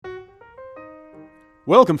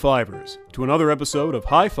Welcome, Fivers, to another episode of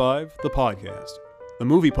High Five, the podcast, the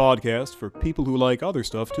movie podcast for people who like other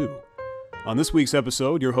stuff too. On this week's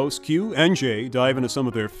episode, your hosts Q and J dive into some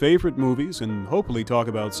of their favorite movies and hopefully talk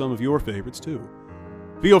about some of your favorites too.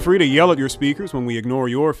 Feel free to yell at your speakers when we ignore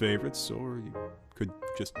your favorites, or you could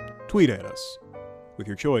just tweet at us with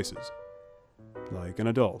your choices, like an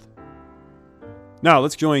adult. Now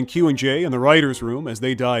let's join Q and J in the writer's room as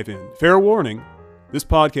they dive in. Fair warning, this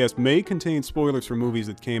podcast may contain spoilers for movies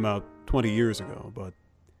that came out 20 years ago, but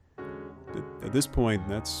at this point,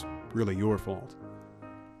 that's really your fault.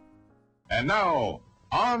 And now,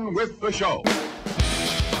 on with the show.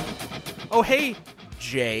 Oh, hey,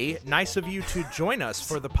 Jay. Nice of you to join us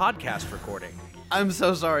for the podcast recording. I'm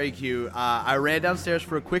so sorry, Q. I ran downstairs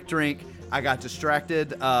for a quick drink. I got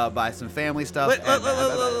distracted by some family stuff.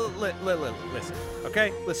 Listen,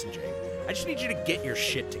 okay? Listen, Jay. I just need you to get your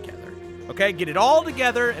shit together, okay? Get it all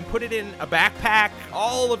together and put it in a backpack,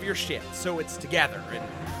 all of your shit, so it's together. And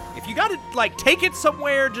if you gotta, take it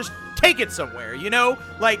somewhere, just take it somewhere, you know?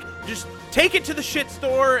 Just take it to the shit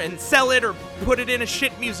store and sell it or put it in a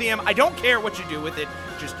shit museum. I don't care what you do with it.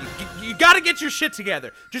 Just, you gotta get your shit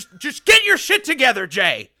together. Just get your shit together,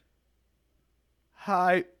 Jay.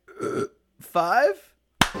 High five?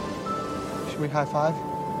 Should we high five?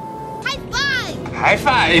 High five! High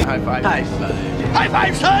five! High five. High five! High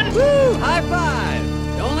five, son! Woo! High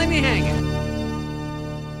five! Don't leave me hanging.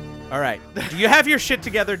 All right. Do you have your shit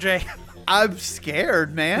together, Jay? I'm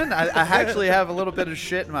scared, man. I actually have a little bit of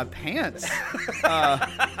shit in my pants.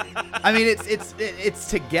 I mean, it's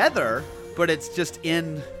together, but it's just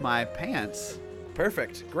in my pants.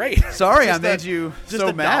 Perfect. Great. Sorry, I made you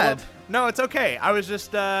so mad. Dollop. No, it's okay. I was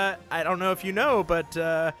just, I don't know if you know, but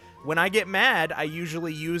when I get mad, I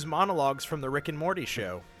usually use monologues from the Rick and Morty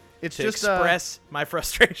show to just express my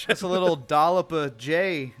frustration. It's a little dollop of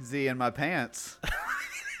Jay-Z in my pants.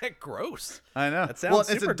 Gross. I know. That sounds well, it's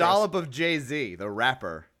super a dollop of Jay-Z, the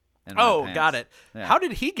rapper. In my Oh, pants. got it. Yeah. How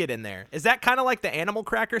did he get in there? Is that kind of like the Animal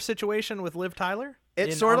Cracker situation with Liv Tyler?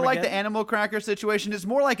 It's in sort of like the Armageddon? Animal Cracker situation. It's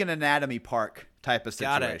more like an Anatomy Park type of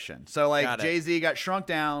Got it. situation. So, Got it. Jay-Z got shrunk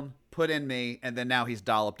down, put in me, and then now he's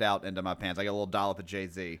dolloped out into my pants. I got a little dollop of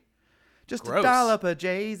Jay-Z. Just Gross. a dollop of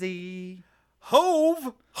Jay-Z.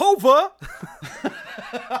 Hova!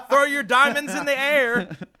 Throw your diamonds in the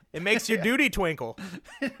air. It makes your duty twinkle.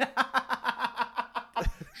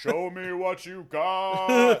 Show me what you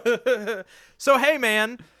got. So, hey,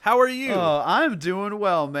 man, how are you? Oh, I'm doing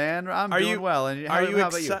well, man. I'm doing well. And how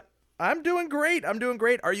about you? I'm doing great.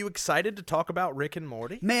 Are you excited to talk about Rick and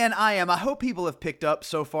Morty? Man, I am. I hope people have picked up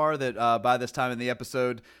so far that by this time in the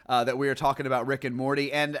episode that we are talking about Rick and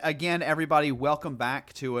Morty. And again, everybody, welcome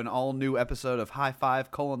back to an all-new episode of High Five,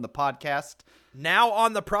 the podcast. Now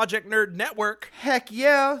on the Project Nerd Network. Heck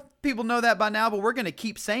yeah. People know that by now, but we're going to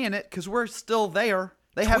keep saying it because we're still there.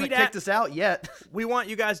 They haven't kicked us out yet. We want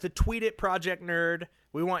you guys to tweet at Project Nerd.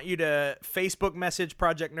 We want you to Facebook message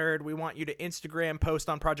Project Nerd. We want you to Instagram post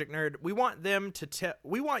on Project Nerd. We want them to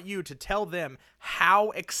we want you to tell them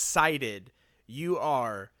how excited you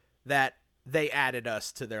are that they added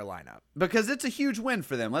us to their lineup. Because it's a huge win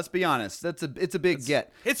for them. Let's be honest. It's a big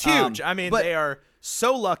get. It's huge. But they are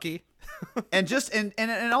so lucky. And just in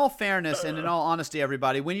all fairness and in all honesty,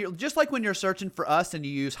 everybody, when you're searching for us and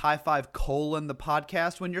you use High Five the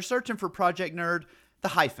podcast, when you're searching for Project Nerd, the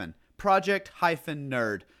hyphen. Project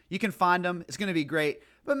Nerd. You can find them. It's going to be great.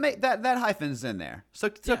 But that hyphen's in there. So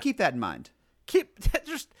keep that in mind.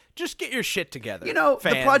 Just get your shit together. You know,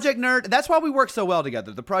 fans. the Project Nerd, that's why we work so well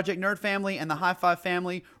together. The Project Nerd family and the High Five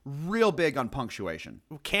family, real big on punctuation.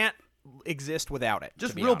 Can't exist without it.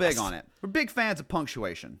 Just to be real honest. big on it. We're big fans of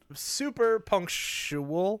punctuation. Super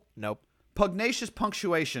punctual. Nope. Pugnacious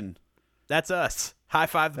punctuation. That's us. High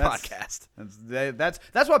Five the podcast.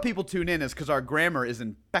 That's why people tune in, is because our grammar is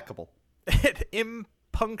impeccable.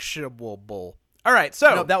 Impunctuable. All right,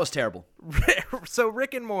 so No, that was terrible. so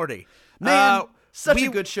Rick and Morty. Man, such a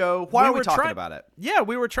good show. Why are we talking about it? Yeah,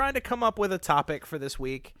 we were trying to come up with a topic for this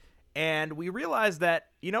week, and we realized that,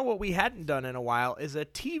 you know, what we hadn't done in a while is a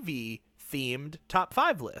TV-themed top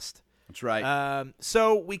 5 list. That's right.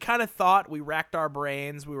 So we kind of thought, we racked our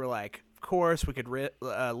brains. We were like, of course, we could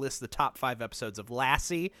list the top 5 episodes of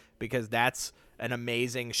Lassie, because that's an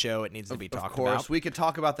amazing show. It needs to be talked about. Of course, we could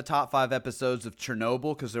talk about the top 5 episodes of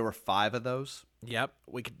Chernobyl, because there were 5 of those. Yep,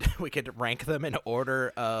 we could rank them in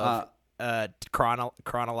order of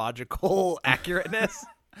chronological accurateness.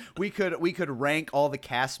 We could rank all the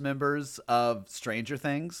cast members of Stranger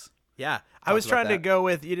Things. Yeah. I was about trying to that. go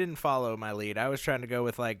with, you didn't follow my lead. I was trying to go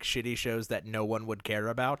with like shitty shows that no one would care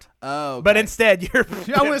about. Oh, okay. But instead, you're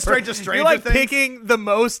I went straight to Stranger You're like Things? picking the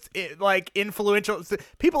most like influential.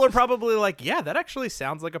 People are probably like, yeah, that actually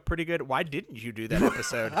sounds like a pretty good. Why didn't you do that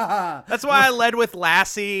episode? That's why I led with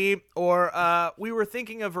Lassie. Or we were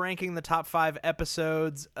thinking of ranking the top 5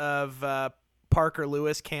 episodes of Parker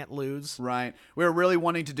Lewis Can't Lose. Right. We were really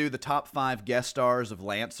wanting to do the top 5 guest stars of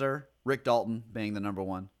Lancer, Rick Dalton being the number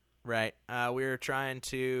 1. Right. We were trying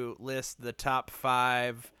to list the top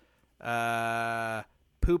 5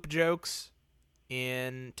 poop jokes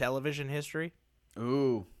in television history.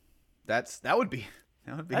 Ooh, that would be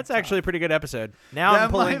That's tough. actually a pretty good episode. Now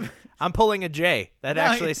That I'm pulling a J. That Right.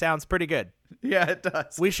 actually sounds pretty good. Yeah, it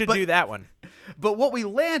does. We should do that one. But what we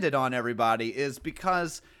landed on, everybody, is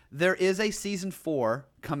because there is a season 4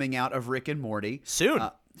 coming out of Rick and Morty Soon.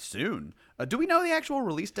 Soon. Do we know the actual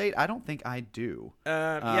release date? I don't think I do.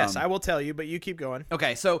 Yes, I will tell you, but you keep going.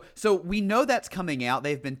 Okay, so we know that's coming out.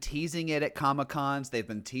 They've been teasing it at Comic-Cons. They've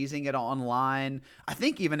been teasing it online. I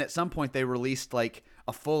think even at some point they released like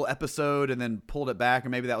a full episode and then pulled it back, or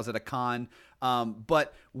maybe that was at a con.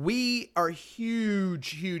 But we are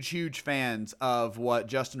huge fans of what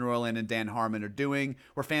Justin Roiland and Dan Harmon are doing.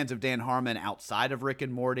 We're fans of Dan Harmon outside of Rick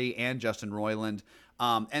and Morty and Justin Roiland.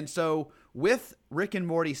 And so with Rick and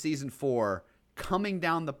Morty season 4 coming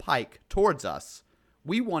down the pike towards us,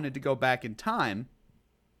 we wanted to go back in time,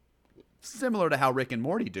 similar to how Rick and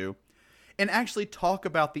Morty do, and actually talk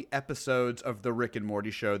about the episodes of the Rick and Morty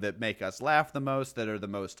show that make us laugh the most, that are the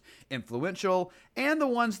most influential, and the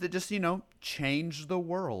ones that just, change the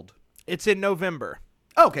world. It's in November.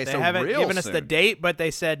 Okay, They so haven't real given us the soon. date, but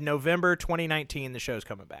they said November 2019 the show's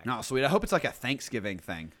coming back. Oh, sweet. I hope it's like a Thanksgiving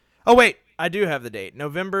thing. Oh, wait. I do have the date.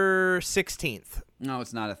 November 16th. No,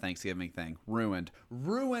 it's not a Thanksgiving thing. Ruined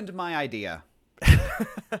my idea.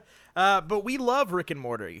 But we love Rick and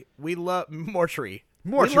Morty. We love Mortuary.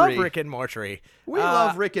 We Mortuary. love Rick and Mortuary. We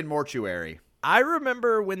love Rick and Mortuary. I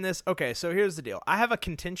remember when this... Okay, so here's the deal. I have a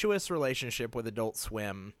contentious relationship with Adult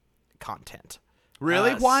Swim content.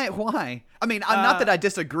 Really? Why? I mean, not that I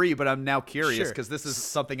disagree, but I'm now curious Sure. because this is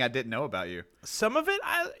something I didn't know about you. Some of it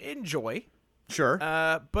I enjoy, Sure.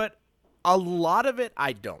 but a lot of it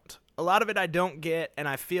I don't. A lot of it I don't get, and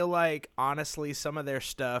I feel like, honestly, some of their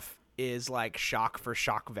stuff is like shock for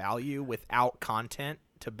shock value without content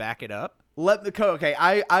to back it up. Okay,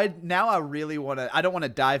 I now really want to. I don't want to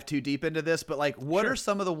dive too deep into this, but like, what are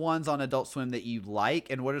some of the ones on Adult Swim that you like,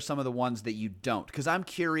 and what are some of the ones that you don't? Because I'm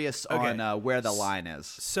curious on where the line is.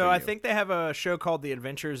 So I think they have a show called The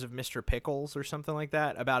Adventures of Mr. Pickles or something like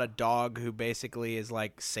that about a dog who basically is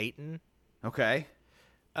like Satan. Okay.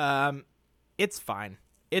 It's fine.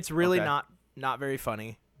 It's really Okay. not very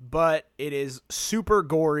funny, but it is super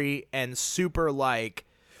gory and super like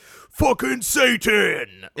fucking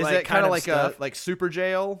Satan. Is like, it kind of like stuff. a Super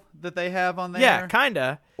Jail that they have on there? Yeah,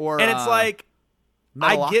 kinda. Or, and it's like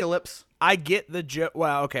Metalocalypse? I get the joke.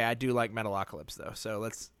 Well, okay, I do like Metalocalypse though, so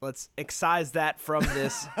let's excise that from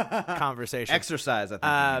this conversation. Exercise, I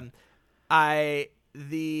think.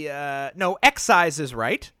 No, excise is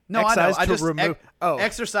right. No, excise I know. I to just remove.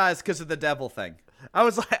 exercise because of the devil thing. I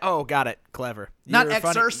was like, oh, got it. Clever. Not You're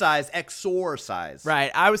funny. exercise, exorcise.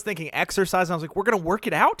 Right. I was thinking exercise, and I was like, we're gonna work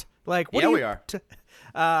it out. Like, what Yeah, do we you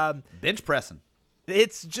are. Bench pressing.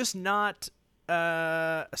 It's just not.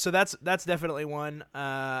 So that's definitely one.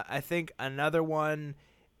 I think another one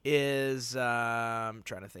is. I'm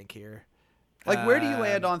trying to think here. Like, where do you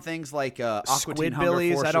land on things like Aqua Teen Hunger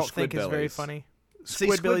Squidbillies? Force I or don't think is very Squidbillies? funny. See,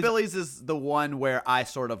 Squidbillies is the one where I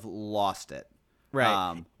sort of lost it.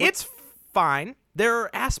 Right. It's fine. There are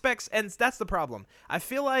aspects, and that's the problem. I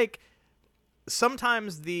feel like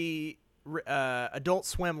sometimes the Adult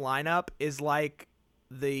Swim lineup is like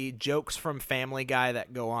the jokes from Family Guy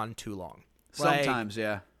that go on too long. Like, Sometimes,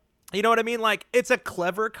 yeah. you know what I mean? Like, it's a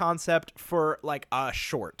clever concept for like a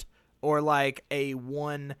short or like a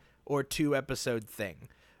 1 or 2 episode thing.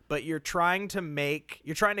 But you're trying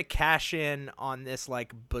to cash in on this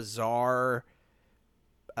like bizarre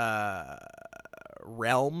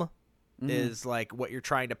realm is like what you're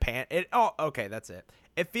trying to pan it. Oh, okay, that's it.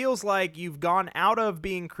 It feels like you've gone out of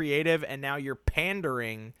being creative and now you're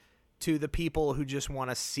pandering to the people who just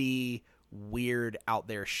want to see weird out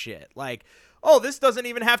there shit. Like, oh, this doesn't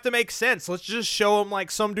even have to make sense. Let's just show him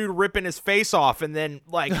like some dude ripping his face off and then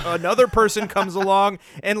like another person comes along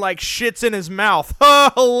and like shits in his mouth.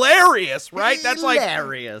 Hilarious, right? That's like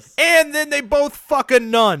hilarious. and then they both fuck a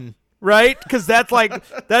nun. right? Because that's like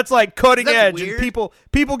cutting Is that edge, weird? and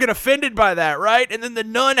people get offended by that, right? And then the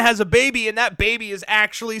nun has a baby, and that baby is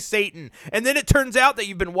actually Satan. And then it turns out that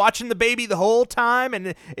you've been watching the baby the whole time,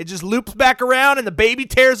 and it just loops back around, and the baby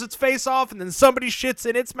tears its face off, and then somebody shits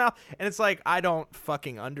in its mouth, and it's like, I don't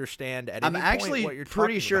fucking understand at I'm any actually point what you're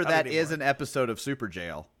pretty talking sure about that anymore. is an episode of Super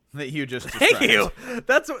Jail that you just described. Thank you.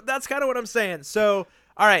 That's kind of what I'm saying. So,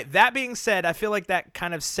 all right, that being said, I feel like that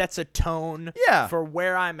kind of sets a tone Yeah. for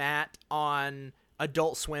where I'm at on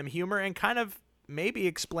Adult Swim humor, and kind of maybe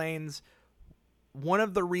explains one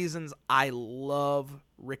of the reasons I love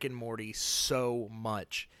Rick and Morty so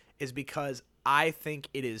much is because I think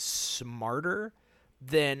it is smarter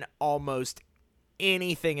than almost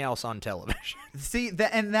anything else on television. See,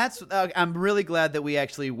 and that's I'm really glad that we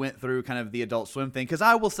actually went through kind of the Adult Swim thing, because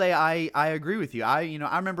I will say I agree with you. I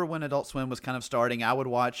remember when Adult Swim was kind of starting, I would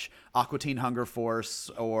watch Aqua Teen Hunger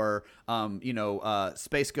Force or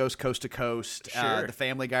Space Ghost Coast to Coast, Sure. the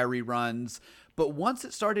Family Guy reruns. But once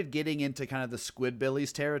it started getting into kind of the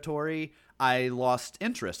Squidbillies territory, I lost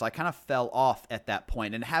interest. I kind of fell off at that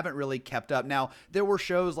point and haven't really kept up. Now, there were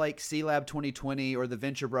shows like C-Lab 2020 or the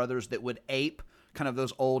Venture Brothers that would ape kind of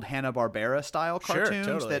those old Hanna-Barbera style Sure, cartoons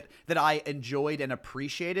totally. that I enjoyed and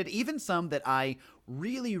appreciated. Even some that I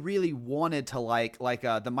really, really wanted to like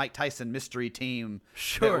the Mike Tyson Mystery Team.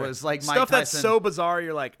 Sure. That was like Mike stuff that's Tyson. so bizarre,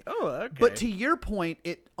 you're like, oh, okay. But to your point,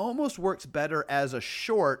 it almost works better as a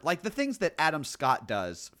short, like the things that Adam Scott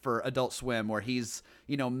does for Adult Swim, where he's,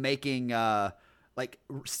 making like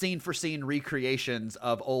scene for scene recreations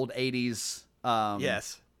of old 80s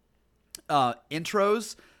yes.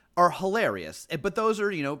 intros are hilarious. But those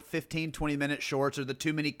are, 15, 20-minute shorts, or the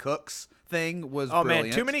Too Many Cooks thing was brilliant.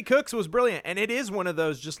 Man, Too Many Cooks was brilliant, and it is one of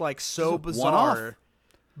those just like so It's a one-off. bizarre.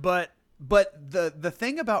 But the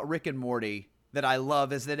thing about Rick and Morty that I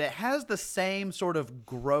love is that it has the same sort of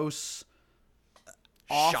gross,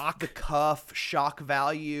 off the cuff, shock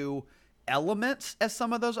value elements as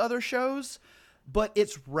some of those other shows, but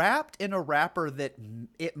it's wrapped in a wrapper that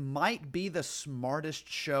it might be the smartest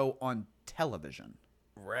show on television,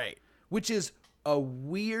 right. which is a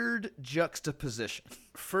weird juxtaposition.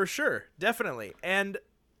 For sure, definitely. And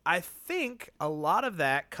I think a lot of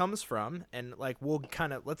that comes from, and like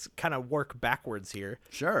let's kind of work backwards here.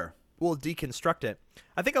 Sure. We'll deconstruct it.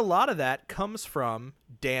 I think a lot of that comes from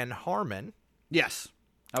Dan Harmon, Yes,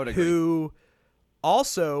 I would agree. who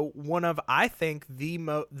also one of, I think,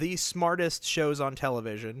 the smartest shows on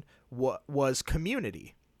television was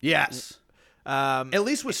Community. Yes. At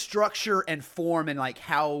least with structure and form, and like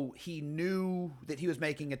how he knew that he was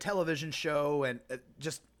making a television show, and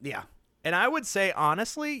yeah. And I would say,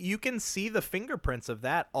 honestly, you can see the fingerprints of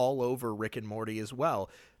that all over Rick and Morty as well.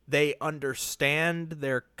 They understand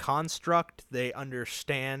their construct. They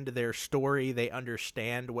understand their story. They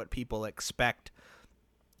understand what people expect.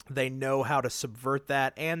 They know how to subvert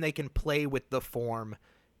that, and they can play with the form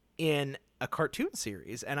in a cartoon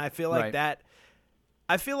series. And I feel like Right.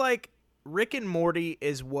 I feel like Rick and Morty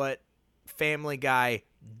is what Family Guy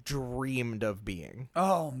dreamed of being.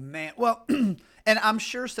 Oh man. Well, and I'm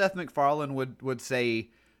sure Seth MacFarlane would say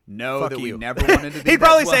no, Fuck that you. we never wanted to be. He'd that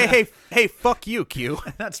probably smart. say, hey, fuck you, Q.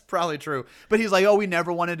 That's probably true. But he's like, oh, we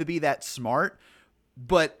never wanted to be that smart.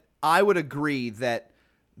 But I would agree that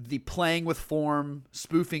the playing with form,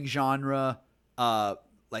 spoofing genre,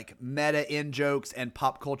 like meta in jokes and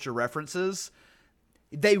pop culture references,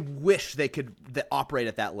 they wish they could operate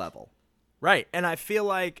at that level. Right. And I feel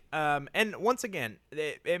like, and once again,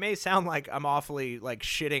 it may sound like I'm awfully like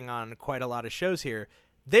shitting on quite a lot of shows here.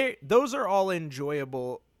 Those are all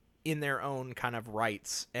enjoyable in their own kind of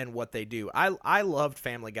rights and what they do. I loved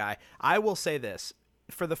Family Guy. I will say this,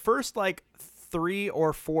 for the first like 3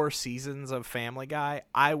 or 4 seasons of Family Guy,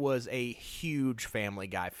 I was a huge Family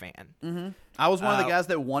Guy fan. Mm-hmm. I was one of the guys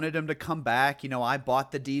that wanted him to come back. I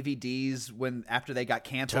bought the DVDs after they got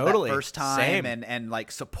canceled Totally. that first time. Same. And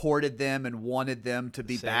like supported them and wanted them to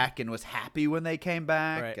be Same. back, and was happy when they came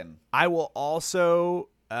back. Right. And I will also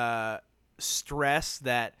stress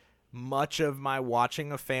that much of my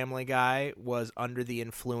watching of Family Guy was under the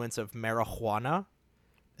influence of marijuana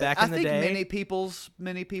back in the day. I think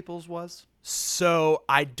many people's was. So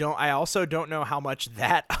I also don't know how much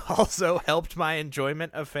that also helped my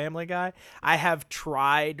enjoyment of Family Guy. I have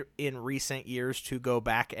tried in recent years to go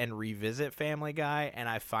back and revisit Family Guy, and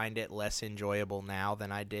I find it less enjoyable now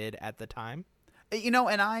than I did at the time. And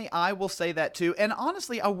I will say that too. And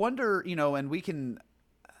honestly, I wonder, and we can,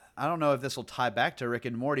 I don't know if this will tie back to Rick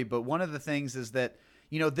and Morty, but one of the things is that,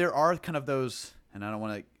 there are kind of those, and I don't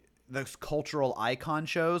want to, those cultural icon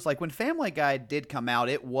shows. Like when Family Guy did come out,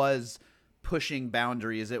 it was pushing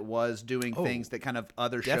boundaries. It was doing things that kind of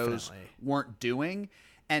other shows definitely. weren't doing.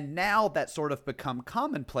 And now that's sort of become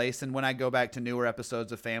commonplace. And when I go back to newer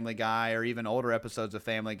episodes of Family Guy or even older episodes of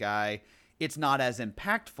Family Guy, it's not as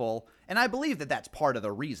impactful. And I believe that that's part of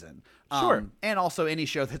the reason. Sure. And also any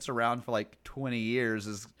show that's around for like 20 years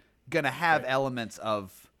is going to have elements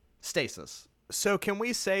of stasis. So can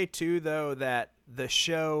we say, too, though, that the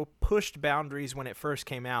show pushed boundaries when it first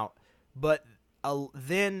came out, but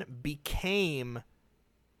then became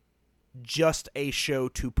just a show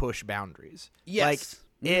to push boundaries? Yes.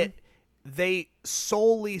 Like, they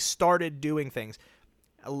solely started doing things.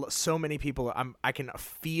 So many people, I can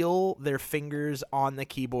feel their fingers on the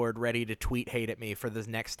keyboard ready to tweet hate at me for this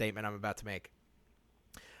next statement I'm about to make.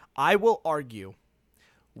 I will argue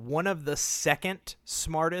one of the second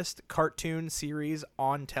smartest cartoon series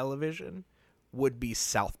on television would be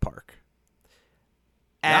South Park.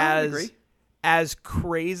 Yeah, I agree. As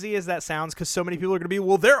crazy as that sounds, because so many people are going to be,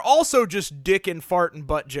 well, they're also just dick and fart and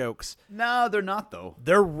butt jokes. No, they're not, though.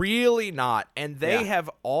 They're really not. And they Yeah. have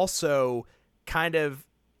also kind of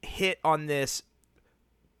hit on this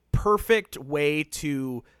perfect way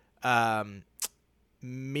to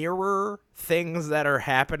mirror things that are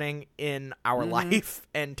happening in our life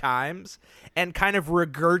and times and kind of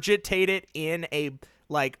regurgitate it in a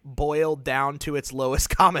like boiled down to its lowest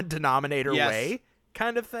common denominator Yes. way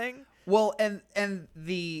kind of thing. Well, and an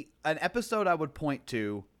episode I would point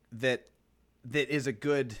to that is a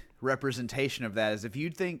good representation of that is if you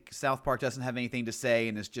think South Park doesn't have anything to say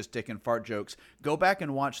and is just dick and fart jokes, go back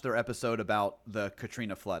and watch their episode about the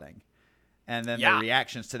Katrina flooding. And then the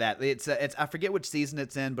reactions to that. It's I forget which season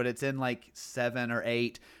it's in, but it's in like 7 or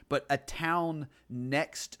 8. But a town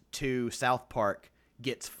next to South Park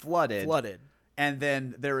gets flooded. And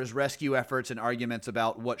then there is rescue efforts and arguments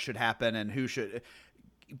about what should happen and who should.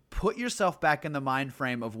 Put yourself back in the mind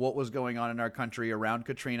frame of what was going on in our country around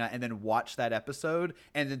Katrina and then watch that episode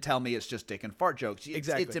and then tell me it's just dick and fart jokes.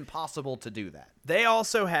 Exactly. It's impossible to do that. They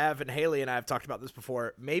also have, and Haley and I have talked about this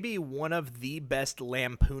before, maybe one of the best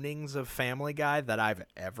lampoonings of Family Guy that I've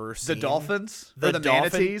ever seen. The dolphins? The Or the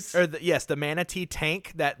dolphin- manatees? Or yes, the manatee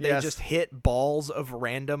tank that they Yes. just hit balls of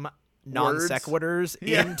random non Words? sequiturs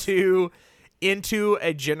Yes. into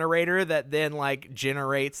a generator that then like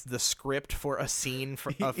generates the script for a scene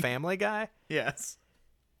for a Family Guy. Yes.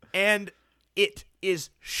 And it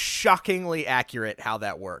is shockingly accurate how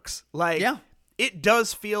that works. Like, Yeah. it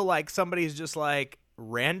does feel like somebody's just like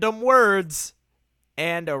random words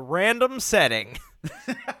and a random setting.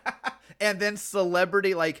 And then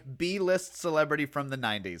celebrity, like B-list celebrity from the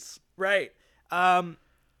 90s. Right.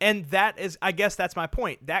 And that is, I guess that's my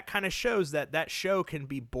point. That kind of shows that show can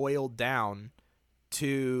be boiled down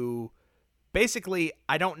to basically,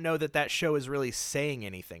 I don't know that show is really saying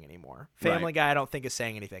anything anymore. Family Right. Guy, I don't think is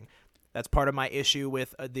saying anything. That's part of my issue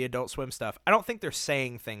with the Adult Swim stuff. I don't think they're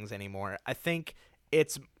saying things anymore. I think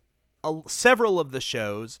it's several of the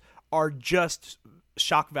shows are just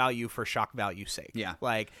shock value for shock value's sake. Yeah.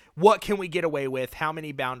 Like, what can we get away with? How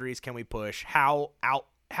many boundaries can we push? How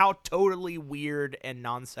totally weird and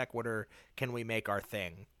non sequitur can we make our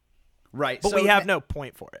thing? Right. But we have no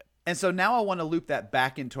point for it. And so now I want to loop that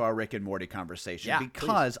back into our Rick and Morty conversation Yeah,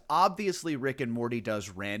 because obviously Rick and Morty does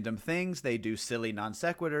random things. They do silly non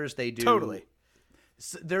sequiturs. They do Totally.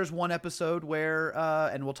 There's one episode where,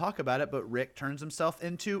 and we'll talk about it, but Rick turns himself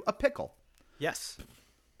into a pickle. Yes.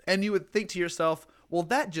 And you would think to yourself, well,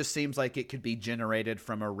 that just seems like it could be generated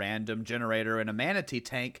from a random generator in a manatee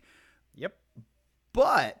tank. Yep.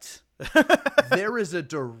 But there is a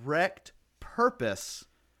direct purpose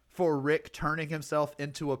for Rick turning himself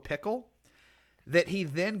into a pickle that he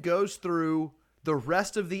then goes through the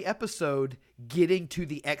rest of the episode getting to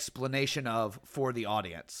the explanation of for the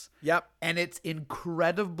audience. Yep. And it's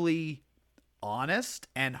incredibly honest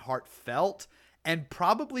and heartfelt and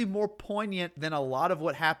probably more poignant than a lot of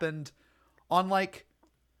what happened on like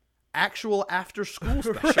actual after school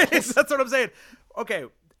specials. Right, that's what I'm saying. Okay,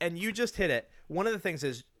 and you just hit it. One of the things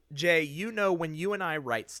is, Jay, you know when you and I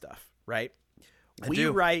write stuff, right? We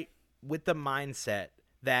do. write with the mindset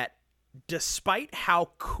that despite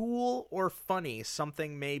how cool or funny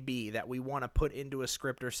something may be that we want to put into a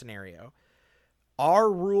script or scenario,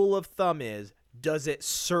 our rule of thumb is, does it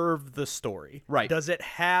serve the story? Right. Does it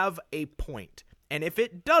have a point? And if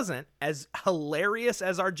it doesn't, as hilarious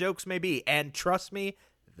as our jokes may be, and trust me,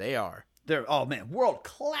 they are. They're, oh man, world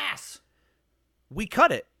class. We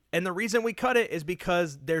cut it. And the reason we cut it is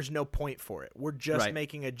because there's no point for it. We're just Right.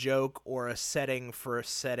 making a joke or a setting for a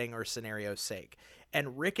setting or scenario's sake.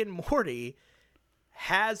 And Rick and Morty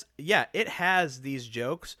it has these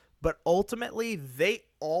jokes, but ultimately they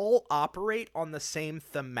all operate on the same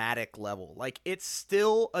thematic level. Like, it's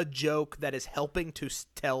still a joke that is helping to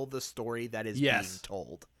tell the story that is being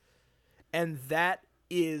told. And that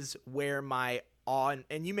is where my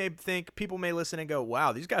and you may think, people may listen and go,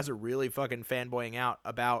 wow, these guys are really fucking fanboying out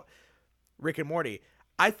about Rick and Morty.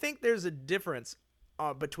 I think there's a difference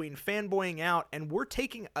between fanboying out and we're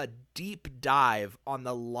taking a deep dive on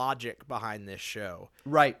the logic behind this show.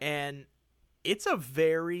 Right. And it's a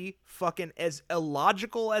very fucking, as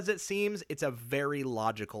illogical as it seems, it's a very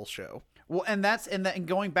logical show. Well, and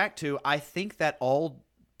going back to, I think that all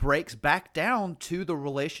breaks back down to the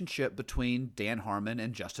relationship between Dan Harmon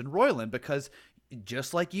and Justin Roiland, because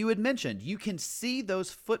just like you had mentioned, you can see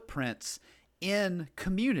those footprints in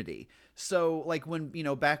Community. So like when,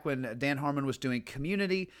 back when Dan Harmon was doing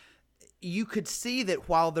Community, you could see that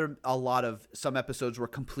while some episodes were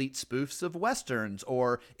complete spoofs of Westerns,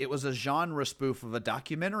 or it was a genre spoof of a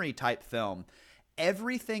documentary type film,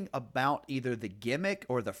 everything about either the gimmick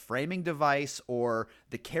or the framing device or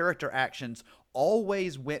the character actions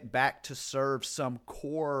always went back to serve some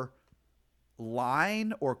core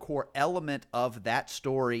line or core element of that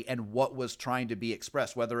story and what was trying to be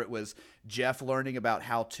expressed, whether it was Jeff learning about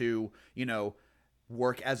how to,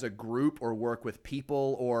 work as a group or work with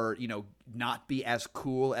people, or, not be as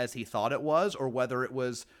cool as he thought it was, or whether it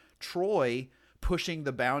was Troy pushing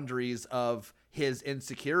the boundaries of his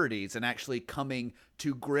insecurities and actually coming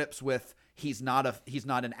to grips with he's not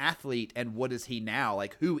an athlete, and what is he now?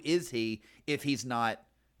 Like, who is he if he's not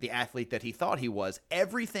the athlete that he thought he was?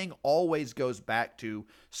 Everything always goes back to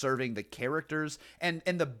serving the characters, and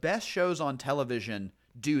the best shows on television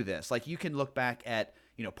do this. Like, you can look back at,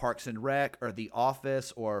 Parks and Rec or The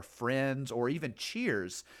Office or Friends or even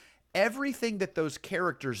Cheers. Everything that those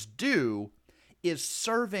characters do is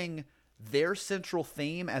serving their central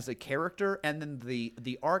theme as a character, and then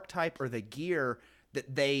the archetype or the gear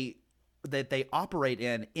that they operate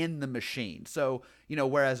in the machine. So,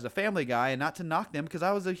 whereas the Family Guy, and not to knock them because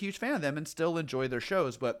I was a huge fan of them and still enjoy their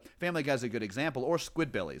shows, but Family Guy's a good example, or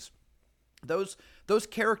Squidbillies. Those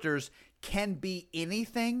characters can be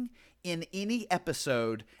anything in any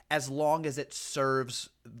episode as long as it serves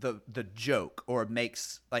the joke or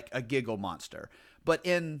makes like a giggle monster. But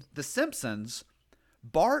in The Simpsons,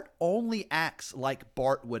 Bart only acts like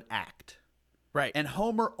Bart would act. Right. And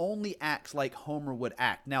Homer only acts like Homer would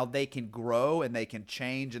act. Now, they can grow and they can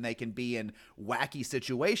change and they can be in wacky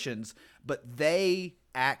situations, but they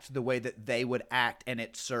act the way that they would act, and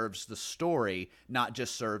it serves the story, not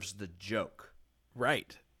just serves the joke.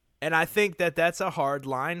 Right. And I think that that's a hard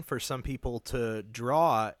line for some people to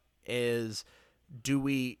draw, is, do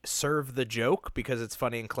we serve the joke because it's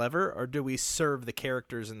funny and clever, or do we serve the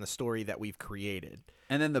characters in the story that we've created?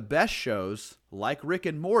 And then the best shows, like Rick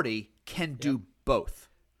and Morty, can do both.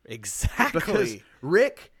 Exactly. Because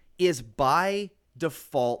Rick is by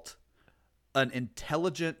default an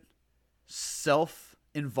intelligent,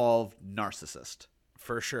 self-involved narcissist.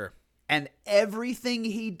 For sure. And everything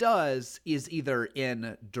he does is either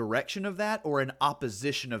in direction of that or in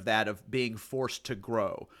opposition of that, of being forced to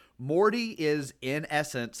grow. Morty is, in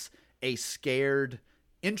essence, a scared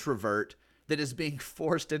introvert that is being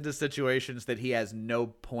forced into situations that he has no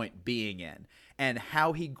point being in. And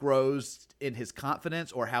how he grows in his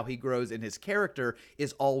confidence or how he grows in his character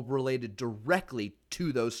is all related directly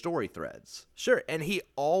to those story threads. Sure, and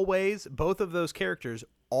both of those characters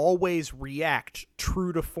always react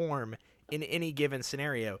true to form in any given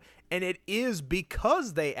scenario. And it is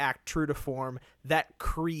because they act true to form that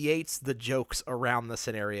creates the jokes around the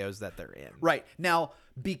scenarios that they're in. Right. Now,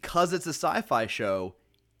 because it's a sci-fi show,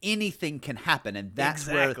 anything can happen, and that's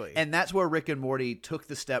where Rick and Morty took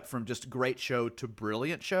the step from just great show to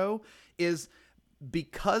brilliant show, is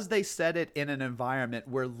because they set it in an environment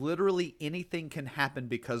where literally anything can happen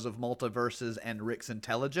because of multiverses and Rick's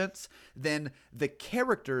intelligence. Then the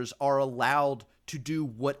characters are allowed to do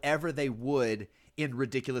whatever they would in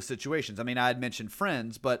ridiculous situations. I mean, I had mentioned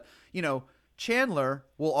Friends, but Chandler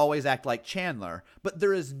will always act like Chandler, but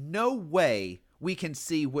there is no way we can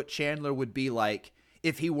see what Chandler would be like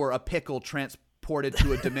if he were a pickle transported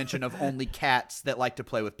to a dimension of only cats that like to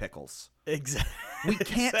play with pickles. Exactly. We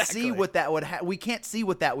can't see what that would we can't see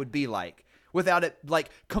what that would be like without it like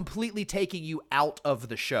completely taking you out of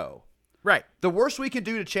the show. Right. The worst we can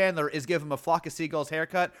do to Chandler is give him a Flock of Seagulls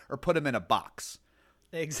haircut or put him in a box.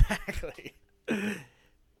 Exactly.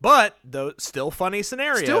 But though, still funny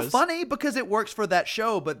scenarios. Still funny because it works for that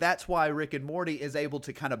show, but that's why Rick and Morty is able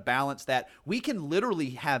to kind of balance that. We can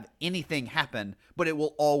literally have anything happen, but it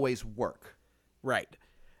will always work. Right.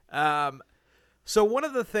 So one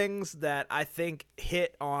of the things that I think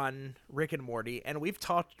hit on Rick and Morty, and we've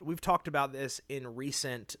talked about this in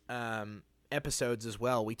recent episodes as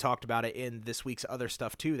well. We talked about it in this week's other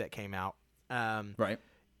stuff too that came out. Right.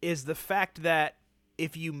 Is the fact that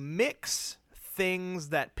if you mix things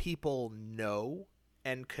that people know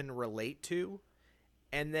and can relate to,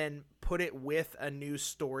 and then put it with a new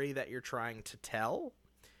story that you're trying to tell,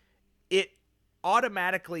 it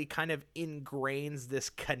automatically kind of ingrains this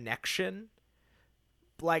connection,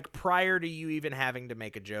 like prior to you even having to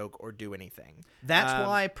make a joke or do anything. That's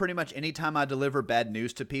why pretty much anytime I deliver bad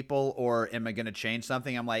news to people or am I going to change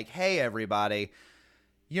something, I'm like, hey, everybody,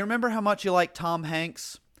 you remember how much you like Tom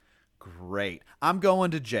Hanks? Great. I'm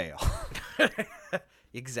going to jail.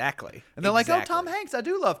 Exactly. And they're like, oh, Tom Hanks. I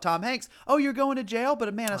do love Tom Hanks. Oh, you're going to jail?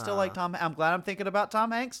 But man, I still like Tom. I'm glad I'm thinking about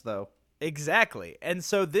Tom Hanks, though. Exactly. And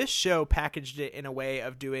so this show packaged it in a way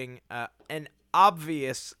of doing an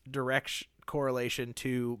obvious direct correlation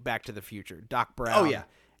to Back to the Future. Doc Brown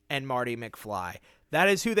and Marty McFly. That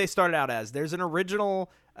is who they started out as. There's an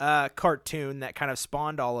original cartoon that kind of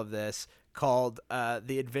spawned all of this called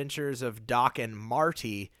The Adventures of Doc and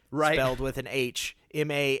Marty, spelled with an H,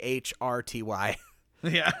 Mahrty.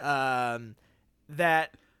 Yeah.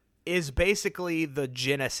 That is basically the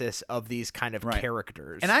genesis of these kind of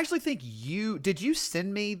characters. And I actually think did you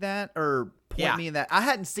send me that or point me in that? I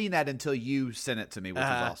hadn't seen that until you sent it to me, which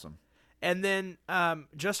was awesome. And then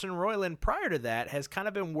Justin Roiland, prior to that, has kind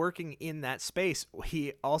of been working in that space.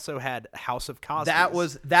 He also had House of Cosby.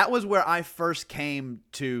 That was where I first came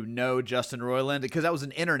to know Justin Roiland, because that was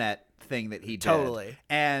an internet thing that he did. Totally.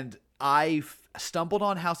 And I stumbled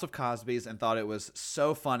on House of Cosby's and thought it was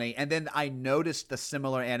so funny. And then I noticed the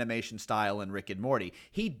similar animation style in Rick and Morty.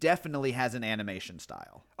 He definitely has an animation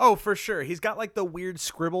style. Oh, for sure. He's got like the weird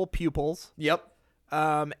scribble pupils. Yep.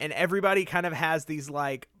 And everybody kind of has these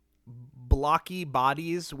like blocky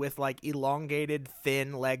bodies with like elongated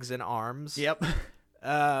thin legs and arms.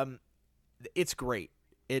 One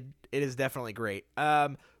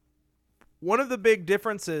of the big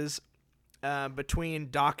differences between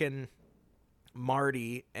Doc and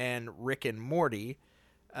Marty and Rick and Morty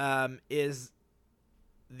is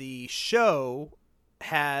the show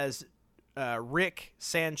has Rick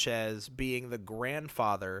Sanchez being the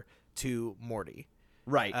grandfather to Morty.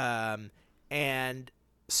 Right. And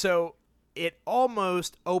so it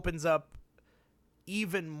almost opens up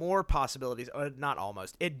even more possibilities. Not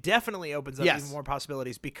almost. It definitely opens up even more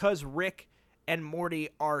possibilities because Rick and Morty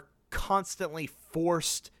are constantly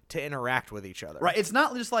forced to interact with each other. Right. It's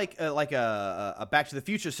not just like a Back to the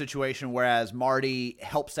Future situation, whereas Marty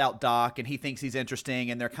helps out Doc and he thinks he's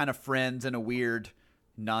interesting and they're kind of friends in a weird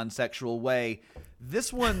non-sexual way.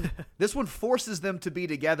 This one forces them to be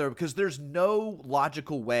together because there's no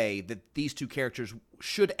logical way that these two characters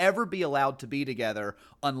should ever be allowed to be together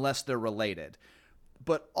unless they're related.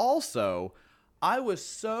 But also, I was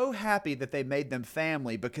so happy that they made them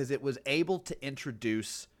family because it was able to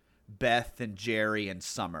introduce Beth and Jerry and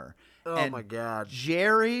Summer. Oh my God.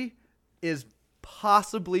 Jerry is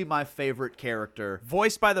possibly my favorite character.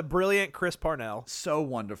 Voiced by the brilliant Chris Parnell. So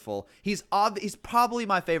wonderful. He's probably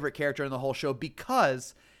my favorite character in the whole show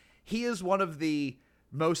because he is one of the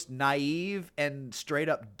most naive and straight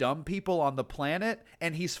up dumb people on the planet,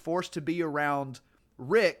 and he's forced to be around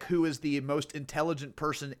Rick, who is the most intelligent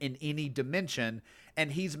person in any dimension,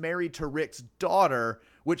 and he's married to Rick's daughter,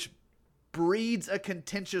 which breeds a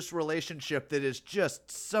contentious relationship that is just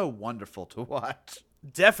so wonderful to watch.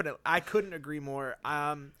 Definitely. I couldn't agree more.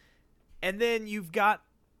 And then you've got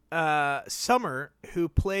Summer, who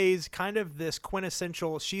plays kind of this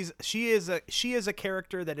quintessential. She is a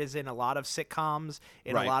character that is in a lot of sitcoms,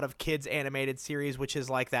 in a lot of kids animated series, which is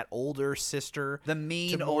like that older sister, the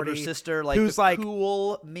mean to older Morty, sister, like who's the like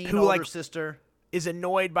cool mean older sister. Is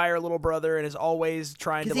annoyed by her little brother and is always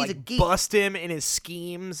trying to like bust him in his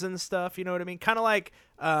schemes and stuff. You know what I mean? Kind of like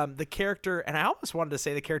the character, and I almost wanted to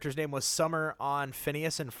say the character's name was Summer on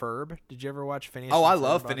Phineas and Ferb. Did you ever watch Phineas? Oh, I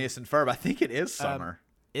love Phineas and Ferb. I think it is Summer.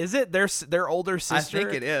 Is it their older sister? I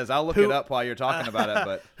think it is. I'll look it up while you're talking about it.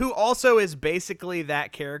 But who also is basically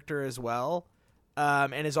that character as well,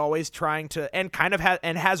 and is always trying to, and kind of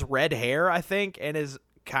has red hair, I think, and is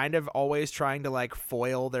kind of always trying to like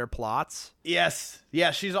foil their plots. Yes.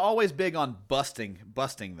 Yeah, she's always big on busting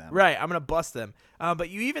them. Right, I'm going to bust them.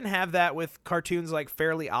 But you even have that with cartoons like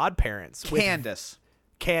Fairly Odd Parents.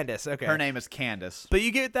 Candace, okay. Her name is Candace. But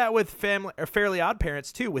you get that with Fairly Odd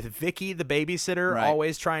Parents too, with Vicky the babysitter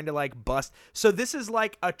always trying to like bust. So this is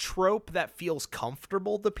like a trope that feels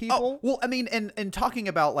comfortable to people. Oh, well, I mean, and talking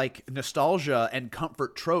about like nostalgia and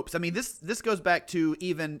comfort tropes, I mean, this goes back to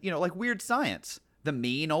even, like Weird Science. The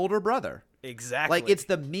mean older brother. Exactly. Like, it's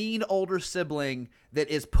the mean older sibling that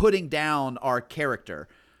is putting down our character.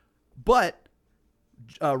 But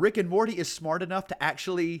Rick and Morty is smart enough to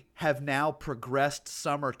actually have now progressed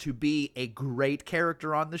Summer to be a great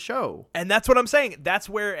character on the show. And that's what I'm saying. That's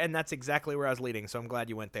exactly where I was leading, so I'm glad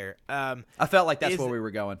you went there. I felt like that's where we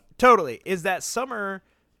were going. Totally. Is that Summer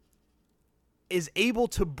is able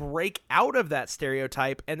to break out of that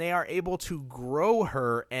stereotype, and they are able to grow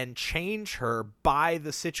her and change her by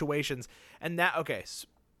the situations. And that, okay,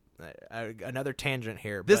 another tangent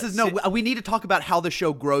here. We need to talk about how the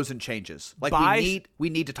show grows and changes. Like, we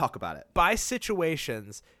need to talk about it. By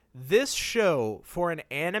situations, this show, for an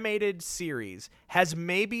animated series, has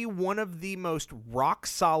maybe one of the most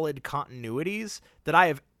rock-solid continuities that I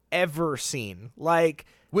have ever seen. Like,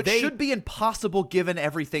 which should be impossible given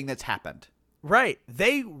everything that's happened. Right.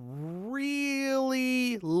 They really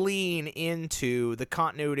lean into the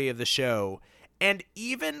continuity of the show. And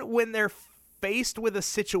even when they're faced with a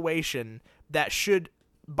situation that should,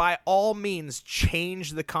 by all means,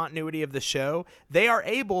 change the continuity of the show, they are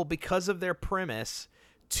able, because of their premise,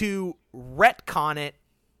 to retcon it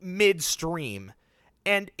midstream,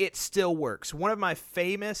 and it still works. One of my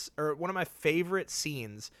favorite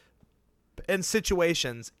scenes and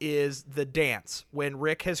situations is the dance when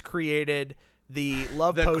Rick has created the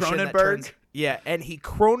love potion Cronenberg? And he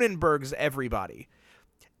Cronenbergs everybody.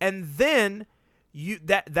 And then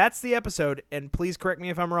that's the episode, and please correct me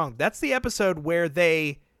if I'm wrong. That's the episode where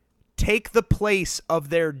they take the place of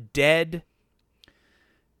their dead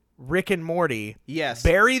Rick and Morty. Yes.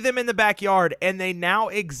 Bury them in the backyard, and they now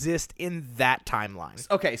exist in that timeline.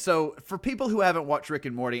 Okay, so for people who haven't watched Rick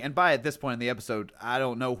and Morty, and by this point in the episode, I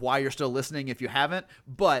don't know why you're still listening if you haven't,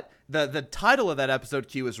 but the title of that episode,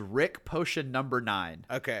 Q, is Rick Potion Number 9.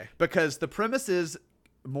 Okay. Because the premise is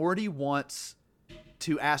Morty wants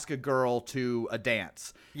to ask a girl to a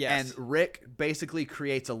dance. Yes. And Rick basically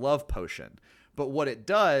creates a love potion. But what it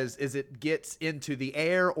does is it gets into the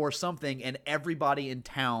air or something, and everybody in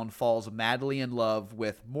town falls madly in love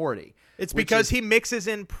with Morty. It's because he mixes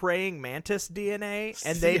in praying mantis DNA,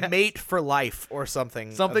 and they mate for life or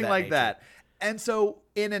something. Something like nature. that. And so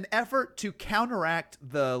in an effort to counteract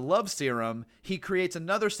the love serum, he creates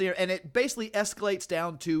another serum, and it basically escalates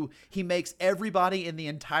down to he makes everybody in the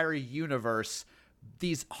entire universe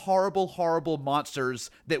these horrible, horrible monsters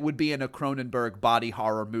that would be in a Cronenberg body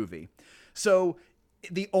horror movie. So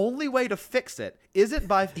the only way to fix it isn't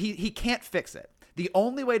by he can't fix it. The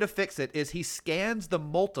only way to fix it is he scans the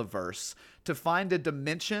multiverse to find a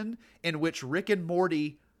dimension in which Rick and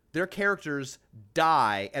Morty, their characters,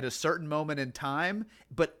 die at a certain moment in time,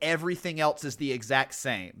 but everything else is the exact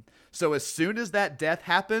same. So as soon as that death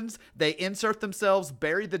happens, they insert themselves,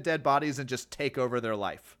 bury the dead bodies, and just take over their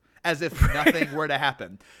life as if nothing were to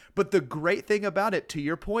happen. But the great thing about it, to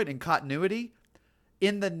your point in continuity,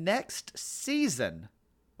 in the next season,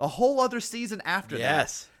 a whole other season after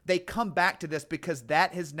that, they come back to this because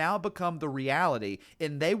that has now become the reality,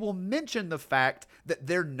 and they will mention the fact that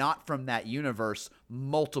they're not from that universe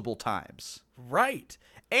multiple times. Right.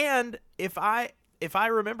 And if I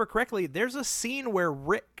remember correctly, there's a scene where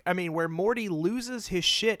where Morty loses his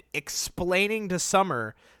shit explaining to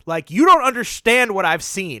Summer, like, you don't understand what I've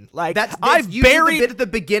seen. Like, I've buried the bit at the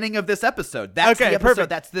beginning of this episode. That's the episode perfect.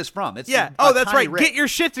 That's this from. It's that's right. Rick. Get your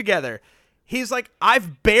shit together. He's like,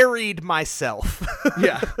 I've buried myself.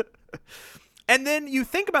 Yeah. And then you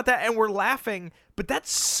think about that and we're laughing, but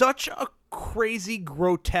that's such a crazy,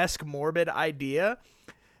 grotesque, morbid idea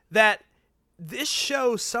that this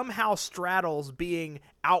show somehow straddles being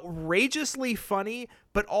outrageously funny,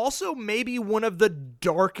 but also maybe one of the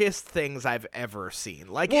darkest things I've ever seen.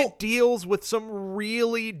 Like, it deals with some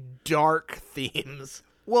really dark themes.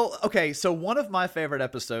 Well, okay, so one of my favorite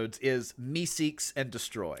episodes is Meeseeks and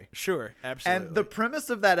Destroy. Sure, absolutely. And the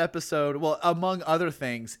premise of that episode, well, among other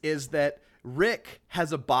things, is that Rick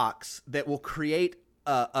has a box that will create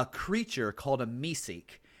a creature called a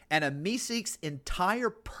Meeseek. And a Meeseek's entire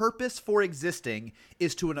purpose for existing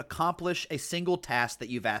is to accomplish a single task that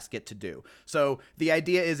you've asked it to do. So the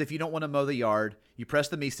idea is, if you don't want to mow the yard, you press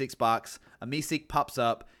the Meeseek's box, a Meeseek pops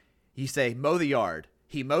up, you say, mow the yard.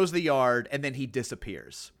 He mows the yard, and then he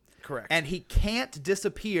disappears. Correct. And he can't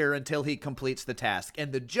disappear until he completes the task.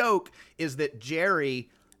 And the joke is that Jerry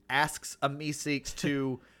asks a Meeseeks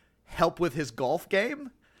to help with his golf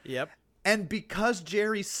game. Yep. And because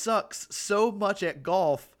Jerry sucks so much at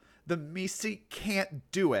golf, the Meeseek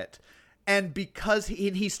can't do it. And because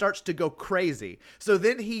he starts to go crazy. So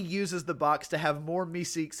then he uses the box to have more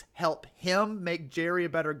Meeseeks help him make Jerry a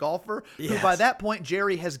better golfer. Yes. Who by that point,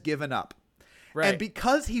 Jerry has given up. Right. And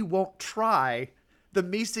because he won't try, the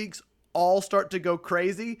Meeseeks all start to go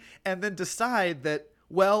crazy and then decide that,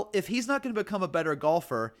 well, if he's not going to become a better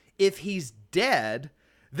golfer, if he's dead,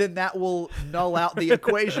 then that will null out the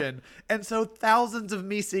equation. And so thousands of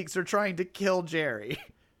Meeseeks are trying to kill Jerry.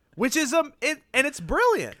 Which is and it's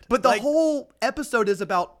brilliant. But the whole episode is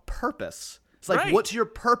about purpose. It's like, Right. what's your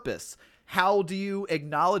purpose? How do you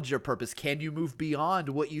acknowledge your purpose? Can you move beyond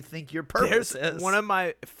what you think your purpose is? One of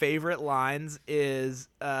my favorite lines is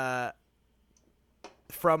from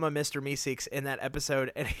a Mr. Meeseeks in that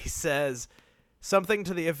episode, and he says something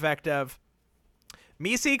to the effect of,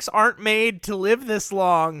 Meeseeks aren't made to live this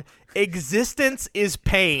long. Existence is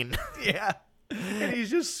pain. Yeah. And he's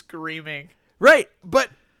just screaming. Right. But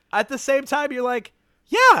at the same time, you're like,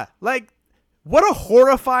 yeah, like, what a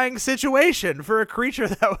horrifying situation for a creature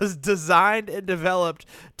that was designed and developed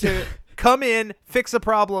to come in, fix a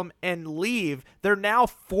problem, and leave. They're now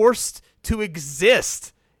forced to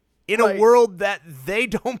exist in a Right. world that they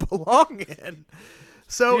don't belong in.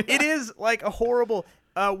 So it is like a horrible,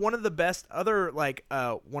 one of the best other, like,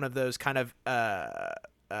 one of those kind of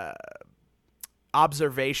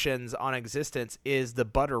observations on existence is the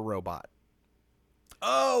butter robot.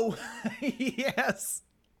 Oh, yes.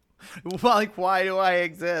 Like, why do I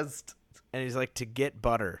exist? And he's like, to get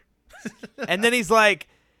butter. And then he's like,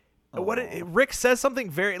 Rick says something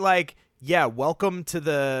very like, yeah, welcome to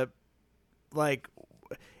the, like,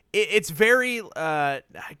 it's very,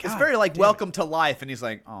 It's very like, welcome to life. And he's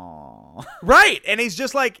like, oh. right. And he's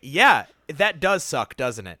just like, yeah, that does suck,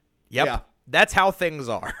 doesn't it? Yep. Yeah. That's how things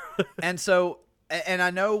are. And so, and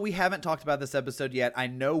I know we haven't talked about this episode yet. I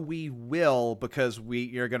know we will, because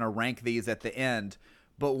you're going to rank these at the end.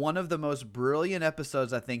 But one of the most brilliant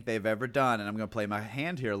episodes I think they've ever done, and I'm going to play my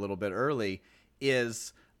hand here a little bit early,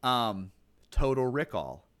 is Total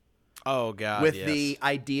Recall. Oh, God, with yes. the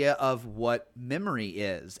idea of what memory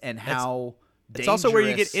is and how It's also where you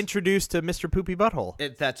get dangerous- introduced to Mr. Poopy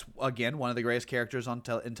Butthole. That's, again, one of the greatest characters on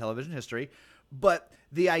in television history. But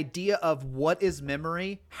the idea of what is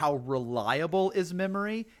memory, how reliable is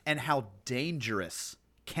memory, and how dangerous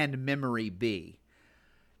can memory be.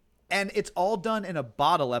 And it's all done in a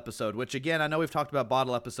bottle episode, which, again, I know we've talked about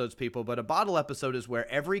bottle episodes, people, but a bottle episode is where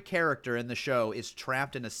every character in the show is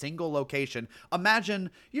trapped in a single location. Imagine,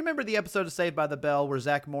 you remember the episode of Saved by the Bell where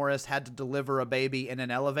Zach Morris had to deliver a baby in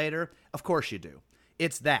an elevator? Of course you do.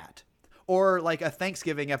 It's that. Or like a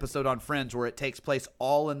Thanksgiving episode on Friends where it takes place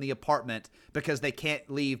all in the apartment because they can't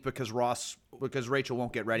leave because Rachel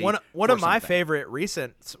won't get ready. One for of my something. favorite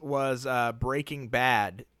recents was Breaking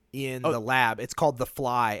Bad in the lab. It's called The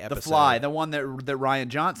Fly episode. The Fly, the one that Ryan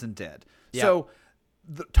Johnson did. Yeah. So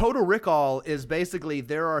the Total Recall is basically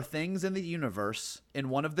there are things in the universe in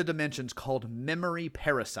one of the dimensions called memory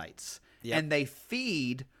parasites. Yep. And they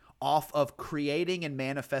feed off of creating and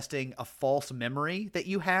manifesting a false memory that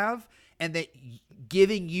you have and that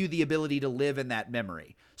giving you the ability to live in that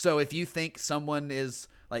memory. So if you think someone is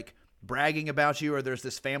like bragging about you or there's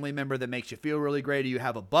this family member that makes you feel really great or you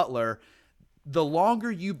have a butler, the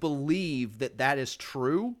longer you believe that that is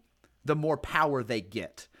true, the more power they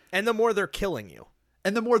get. And the more they're killing you.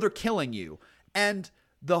 And the more they're killing you. And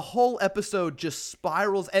the whole episode just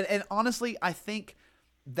spirals. And honestly, I think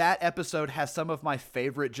that episode has some of my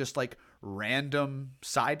favorite just like random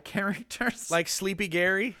side characters. Like Sleepy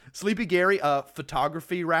Gary. Sleepy Gary,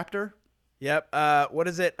 photography raptor. Yep. What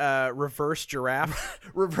is it? Reverse giraffe.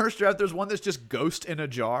 Reverse draft. There's one that's just ghost in a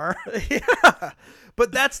jar. Yeah.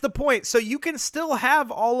 But that's the point. So you can still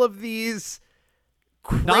have all of these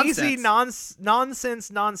crazy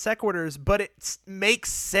nonsense non sequiturs, but it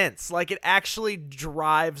makes sense. Like it actually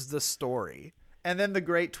drives the story. And then the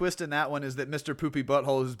great twist in that one is that Mr. Poopy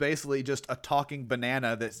Butthole is basically just a talking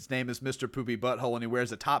banana that's name is Mr. Poopy Butthole and he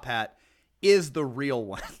wears a top hat is the real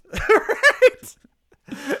one. Right.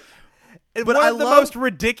 But one I of the love- most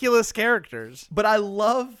ridiculous characters. But I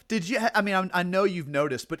love, I know you've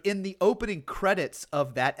noticed, but in the opening credits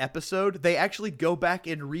of that episode, they actually go back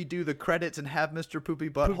and redo the credits and have Mr. Poopy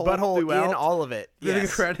Butthole throughout in all of it. the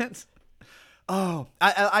Yes. credits. Oh,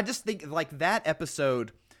 I just think like that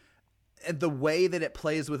episode, and the way that it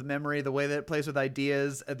plays with memory, the way that it plays with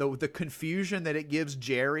ideas, the confusion that it gives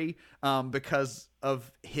Jerry because of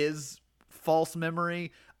his false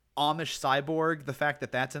memory, Amish cyborg, the fact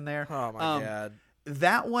that that's in there. Oh my God.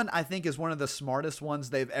 That one I think is one of the smartest ones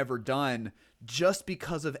they've ever done just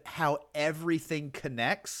because of how everything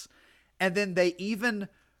connects. And then they even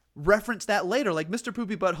reference that later. Like Mr.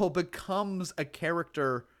 Poopy Butthole becomes a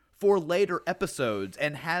character for later episodes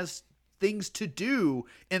and has things to do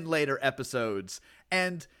in later episodes.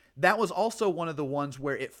 And that was also one of the ones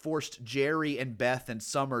where it forced Jerry and Beth and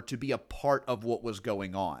Summer to be a part of what was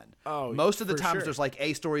going on. Oh, most of the for times sure. there's like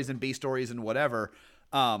A stories and B stories and whatever.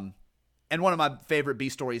 And one of my favorite B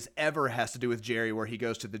stories ever has to do with Jerry, where he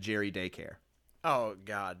goes to the Jerry daycare. Oh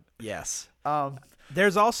God, yes.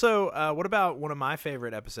 There's also what about one of my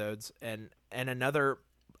favorite episodes and another.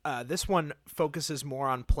 This one focuses more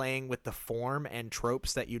on playing with the form and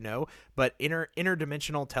tropes that you know, but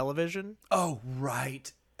interdimensional television. Oh,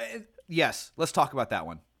 right. Yes, let's talk about that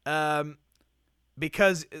one.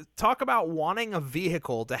 Because talk about wanting a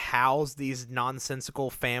vehicle to house these nonsensical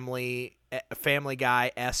Family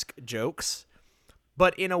Guy-esque jokes,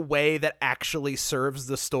 but in a way that actually serves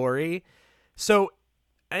the story. So,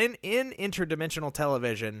 in interdimensional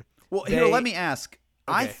television, well, here, let me ask.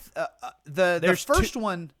 Okay. The first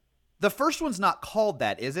one, the first one's not called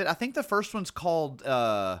that, is it? I think the first one's called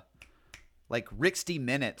like Rixty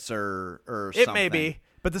Minutes or something. It may be,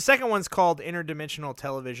 but the second one's called Interdimensional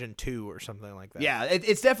Television 2 or something like that. Yeah,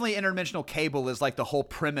 it's definitely interdimensional cable is like the whole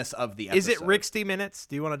premise of the episode. Is it Rixty Minutes?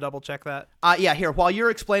 Do you want to double check that? Yeah, here, while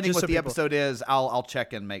you're explaining Just what so the people- episode is, I'll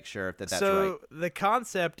check and make sure that that's so right. the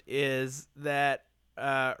concept is that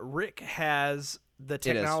Rick has the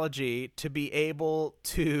technology to be able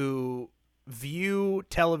to view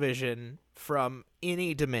television from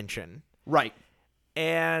any dimension. Right.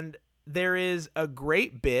 And there is a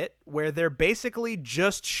great bit where they're basically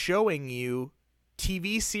just showing you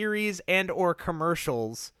TV series and or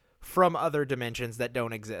commercials from other dimensions that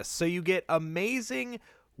don't exist. So you get amazing,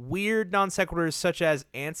 weird non sequiturs such as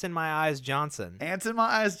Ants in My Eyes Johnson. Ants in My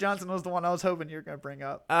Eyes Johnson was the one I was hoping you were going to bring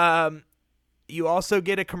up. You also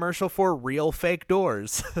get a commercial for real fake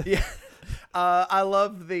doors. Yeah. I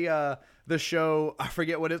love the show. I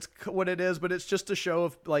forget what it is, but it's just a show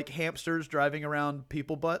of like hamsters driving around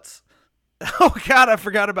people butts. Oh God, I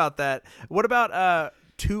forgot about that. What about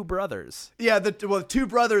Two Brothers? Yeah, two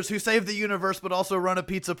brothers who save the universe, but also run a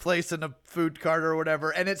pizza place and a food cart or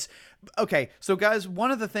whatever. And it's okay. So, guys, one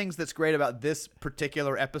of the things that's great about this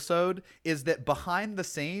particular episode is that behind the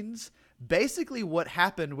scenes, basically what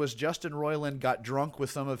happened was Justin Roiland got drunk with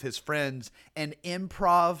some of his friends and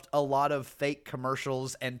improv'd a lot of fake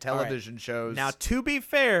commercials and television shows. Now, to be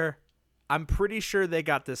fair, I'm pretty sure they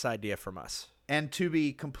got this idea from us. And to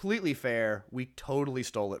be completely fair, we totally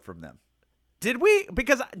stole it from them. Did we?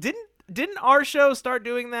 Because didn't our show start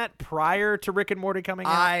doing that prior to Rick and Morty coming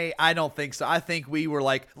out? I don't think so. I think we were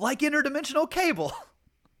like interdimensional cable.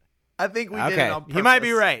 I think we did it on purpose. You might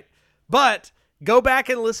be right. But go back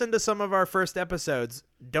and listen to some of our first episodes.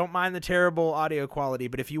 Don't mind the terrible audio quality,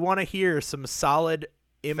 but if you want to hear some solid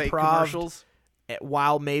Fake improv commercials.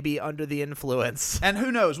 while maybe under the influence, And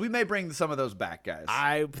who knows? We may bring some of those back, guys.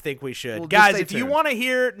 I think we should. Well, just Guys, stay if you tuned. want to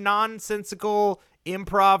hear nonsensical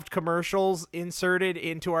improv commercials inserted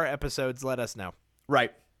into our episodes, let us know.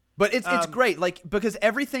 Right. But it's great, like, because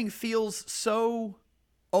everything feels so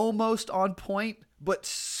almost on point, but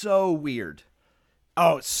so weird.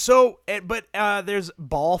 Oh, but there's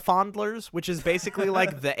Ball Fondlers, which is basically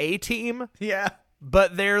like the A-Team, Yeah.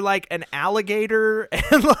 but they're like an alligator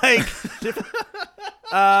and like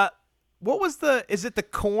what was is it the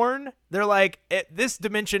corn? They're like, at this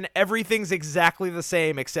dimension, everything's exactly the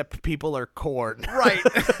same except people are corn. Right.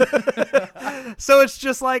 So it's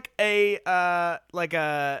just like a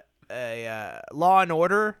Law and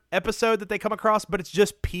Order episode that they come across, but it's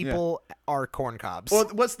just people are corn cobs. Well,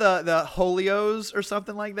 what's the Holios or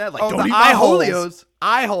something like that? Like, Oh, don't the eat eye my holes. Holios.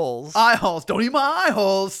 Eye holes. Eye holes. Don't eat my eye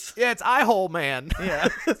holes. Yeah, it's eye hole man. Yeah.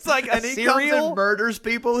 It's like a And he comes cereal. and murders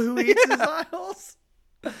people who eat his eye holes.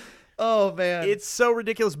 Oh, man. It's so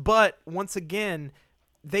ridiculous, but once again,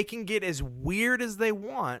 they can get as weird as they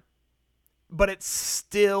want, but it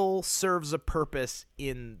still serves a purpose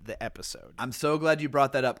in the episode. I'm so glad you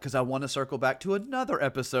brought that up because I want to circle back to another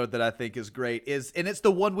episode that I think is great, and it's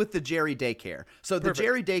the one with the Jerry daycare. So the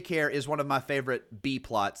Jerry daycare is one of my favorite B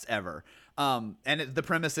plots ever. The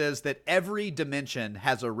premise is that every dimension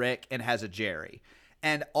has a Rick and has a Jerry,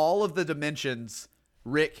 and all of the dimensions,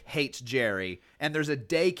 Rick hates Jerry, and there's a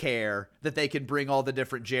daycare that they can bring all the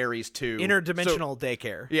different Jerrys to. Interdimensional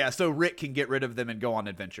daycare. Yeah, so Rick can get rid of them and go on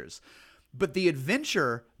adventures. But the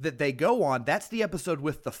adventure that they go on, that's the episode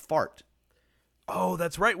with the fart. Oh,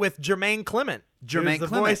 that's right, with Jermaine Clement. Jermaine who's the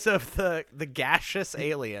Clement. voice of the gaseous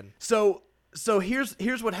alien. So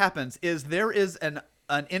here's what happens is there is an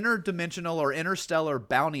interdimensional or interstellar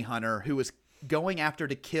bounty hunter who is going after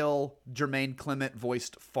to kill Jermaine Clement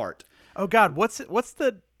voiced fart. Oh God, what's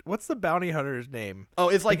the bounty hunter's name? Oh,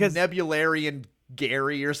 it's like Because Nebularian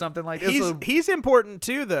Gary or something like that. he's important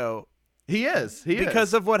too, though. He is.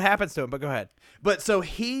 Because of what happens to him. But go ahead. But so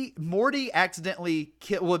Morty accidentally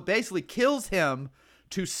basically kills him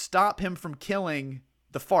to stop him from killing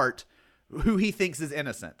the fart, who he thinks is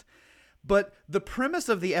innocent. But the premise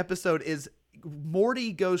of the episode is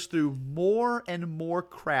Morty goes through more and more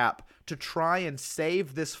crap to try and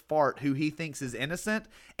save this fart who he thinks is innocent,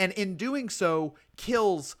 and in doing so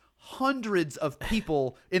kills hundreds of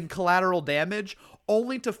people in collateral damage,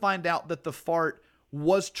 only to find out that the fart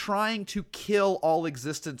was trying to kill all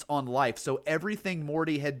existence on life. So everything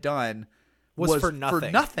Morty had done was for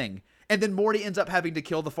nothing. And then Morty ends up having to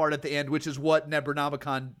kill the fart at the end, which is what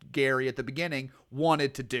Nebuchadnezzar Gary at the beginning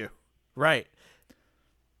wanted to do. Right.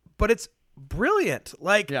 But it's brilliant.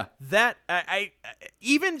 Like that. I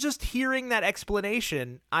even just hearing that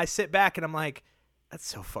explanation, I sit back and I'm like, that's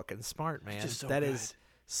so fucking smart, man. That is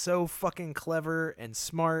so fucking clever and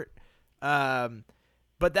smart.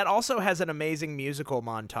 But that also has an amazing musical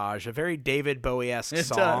montage, a very David Bowie-esque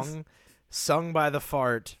song sung by the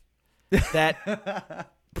fart that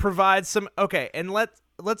provides some. Okay, and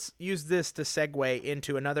let's use this to segue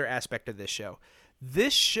into another aspect of this show.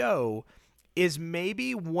 This show is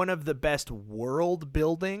maybe one of the best world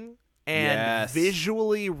building and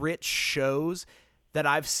visually rich shows that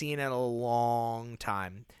I've seen in a long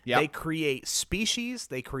time. Yep. They create species,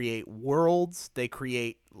 they create worlds, they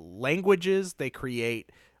create languages, they create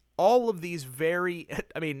all of these very,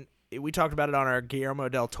 I mean, we talked about it on our Guillermo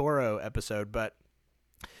del Toro episode, but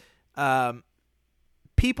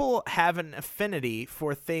people have an affinity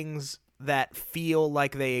for things that feel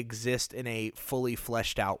like they exist in a fully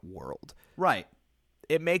fleshed out world. Right.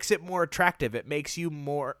 It makes it more attractive. It makes you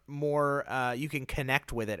more you can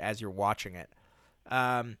connect with it as you're watching it.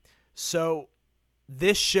 So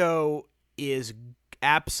this show is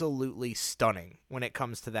absolutely stunning when it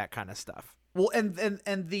comes to that kind of stuff. Well, and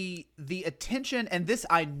the attention, and this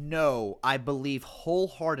I believe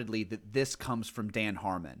wholeheartedly that this comes from Dan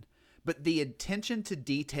Harmon, but the attention to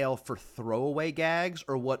detail for throwaway gags,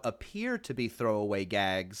 or what appear to be throwaway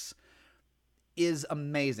gags, is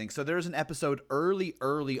amazing. So there's an episode early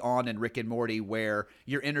on in Rick and Morty where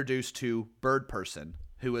you're introduced to Bird Person,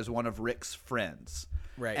 who is one of Rick's friends.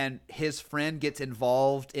 Right. And his friend gets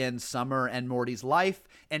involved in Summer and Morty's life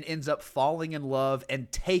and ends up falling in love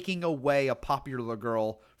and taking away a popular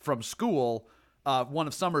girl from school, one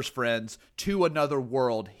of Summer's friends, to another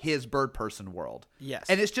world, his Bird Person world. Yes.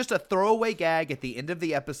 And it's just a throwaway gag at the end of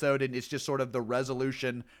the episode, and it's just sort of the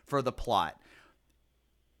resolution for the plot.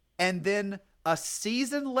 And then a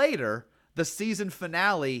season later, the season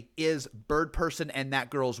finale is Bird Person and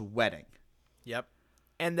that girl's wedding. Yep.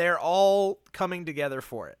 And they're all coming together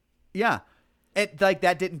for it. Yeah. Like,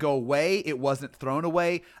 that didn't go away. It wasn't thrown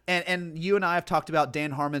away. And you and I have talked about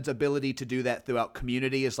Dan Harmon's ability to do that throughout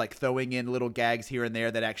Community, is like throwing in little gags here and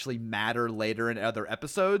there that actually matter later in other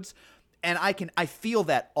episodes. And I feel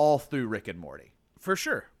that all through Rick and Morty. For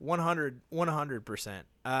sure.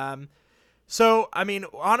 100%. So, I mean,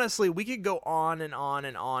 honestly, we could go on and on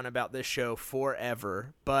and on about this show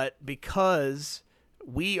forever, but because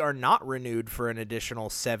we are not renewed for an additional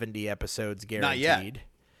 70 episodes guaranteed.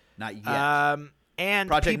 Not yet. And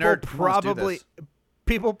Project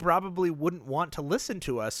people probably wouldn't want to listen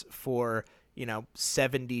to us for,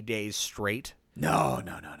 70 days straight. No.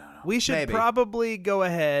 We should probably go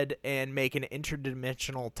ahead and make an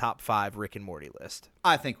interdimensional top 5 Rick and Morty list.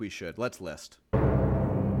 I think we should. Let's list.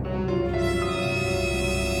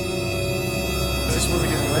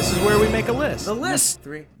 This is where we make a list. The list.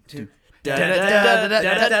 3, 2.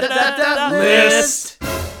 List.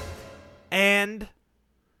 And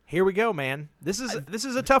here we go, man. This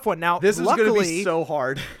is a tough one. Now, this is going to be so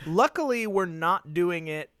hard. Luckily, we're not doing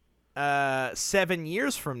it 7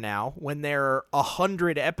 years from now when there are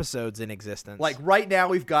 100 episodes in existence. Like right now,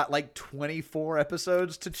 we've got like 24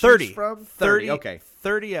 episodes to choose from. 30. Okay.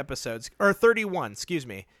 30 episodes, or 31. Excuse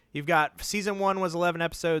me. You've got season 1 was 11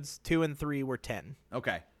 episodes. 2 and 3 were 10.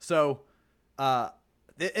 Okay. So,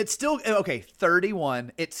 it's still,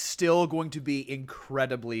 31. It's still going to be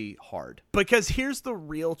incredibly hard. Because here's the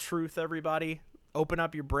real truth, everybody. Open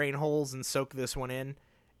up your brain holes and soak this one in.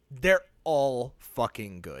 They're all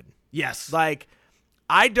fucking good. Yes. Like,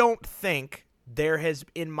 I don't think there has,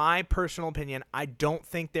 in my personal opinion, I don't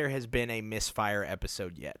think there has been a misfire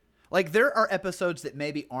episode yet. Like, there are episodes that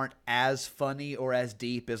maybe aren't as funny or as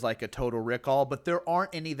deep as like a Total Recall, but there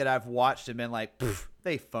aren't any that I've watched and been like,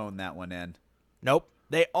 they phoned that one in. Nope.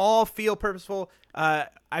 They all feel purposeful.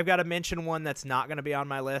 I've got to mention one that's not going to be on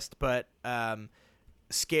my list, but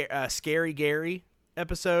Scary Gary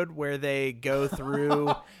episode where they go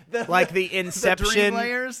through the Inception. The dream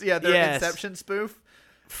layers? Yeah, they're an Inception spoof.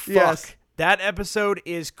 Fuck. That episode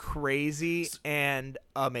is crazy and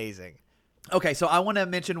amazing. Okay, so I want to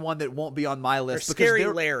mention one that won't be on my Or list. Scary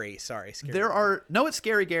Larry. Sorry, Scary There Larry. no, it's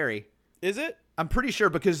Scary Gary. Is it? I'm pretty sure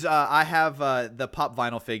because I have the pop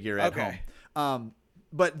vinyl figure at Okay. home.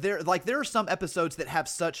 But there are some episodes that have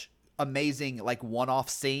such amazing like one-off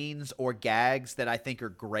scenes or gags that I think are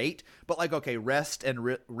great. But like, okay, Rest and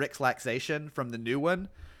Rick's Laxation from the new one.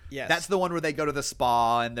 Yes. That's the one where they go to the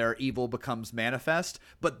spa and their evil becomes manifest.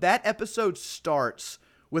 But that episode starts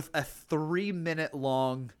with a 3-minute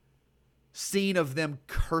long scene of them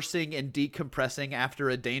cursing and decompressing after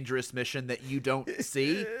a dangerous mission that you don't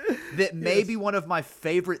see. That may be one of my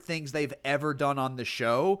favorite things they've ever done on the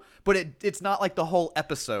show, but it's not like the whole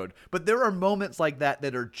episode. But there are moments like that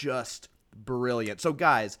that are just brilliant. So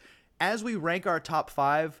guys, as we rank our top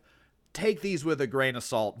 5, take these with a grain of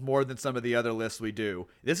salt more than some of the other lists we do.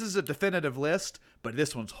 This is a definitive list, but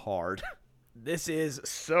this one's hard. This is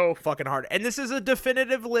so fucking hard. And this is a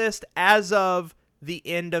definitive list as of the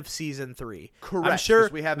end of season 3. Correct, I'm sure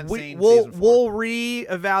 'cause we haven't seen we'll season 4. We'll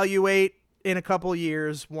reevaluate in a couple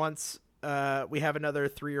years once we have another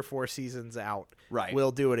 3 or 4 seasons out. Right.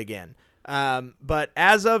 We'll do it again. But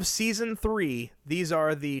as of season 3, these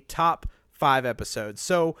are the top 5 episodes.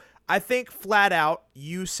 So I think flat out,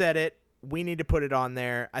 you said it, we need to put it on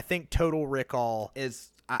there. I think Total Recall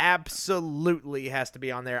Is absolutely has to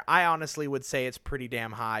be on there. I honestly would say it's pretty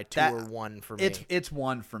damn high, 2 or 1 for me. It's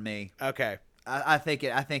 1 for me. Okay. I think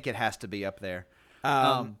it has to be up there.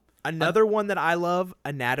 Another one that I love,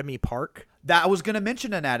 Anatomy Park. That I was going to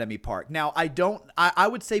mention Anatomy Park. Now I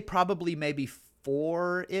would say probably maybe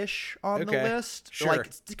 4-ish on the Okay, list. sure. Like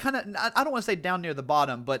it's kind of, I don't want to say down near the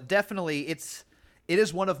bottom, but definitely it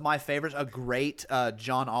is one of my favorites. A great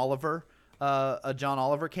John Oliver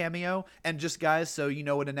cameo. And just guys, so you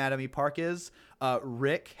know what Anatomy Park is,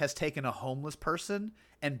 Rick has taken a homeless person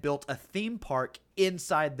and built a theme park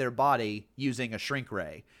inside their body using a shrink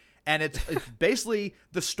ray. And it's basically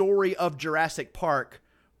the story of Jurassic Park,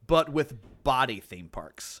 but with body theme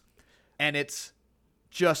parks. And it's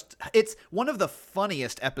one of the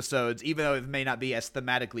funniest episodes, even though it may not be as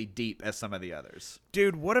thematically deep as some of the others.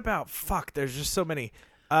 Dude, what about there's just so many.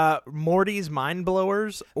 Morty's Mind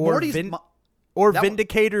Blowers or Morty's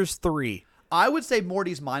Vindicators 3. I would say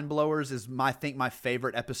Morty's Mind Blowers is my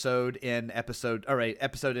favorite episode in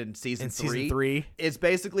season 3. Season 3. It's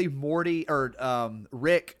basically Morty or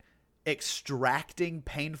Rick extracting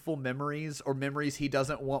painful memories or memories he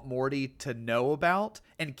doesn't want Morty to know about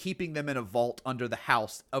and keeping them in a vault under the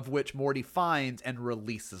house, of which Morty finds and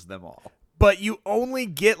releases them all. But you only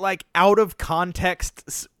get like out of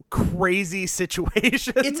context crazy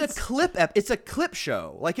situations. It's a clip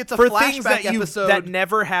show. Like it's a for flashback things that episode that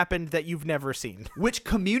never happened that you've never seen. which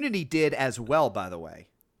Community did as well, by the way.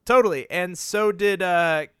 Totally. And so did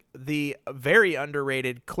the very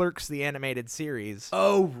underrated Clerks the Animated Series.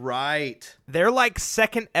 Oh, right. Their like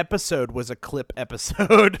second episode was a clip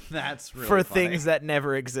episode. That's really for funny. things that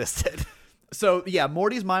never existed. So, yeah,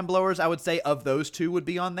 Morty's Mind Blowers, I would say of those two would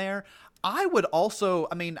be on there. I would also,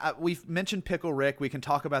 we've mentioned Pickle Rick. We can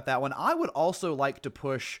talk about that one. I would also like to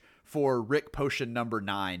push for Rick Potion number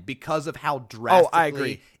 9 because of how drastically I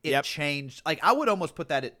agree. it changed. Like, I would almost put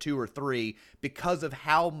that at 2 or 3 because of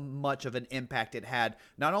how much of an impact it had,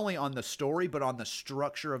 not only on the story, but on the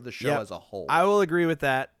structure of the show as a whole. I will agree with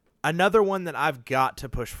that. Another one that I've got to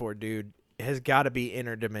push for, dude, has got to be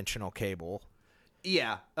Interdimensional Cable.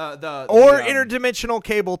 Yeah. Interdimensional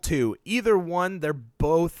Cable 2. Either one, they're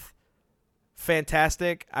both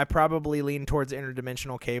fantastic. I probably lean towards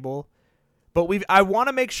Interdimensional Cable. But I want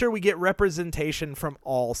to make sure we get representation from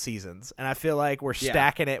all seasons. And I feel like we're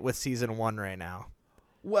stacking it with season 1 right now.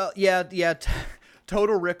 Well, yeah.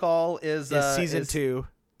 Total Recall is season 2.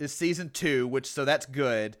 Is season 2, so that's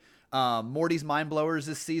good. Morty's Mind Blowers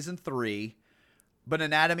is season 3. But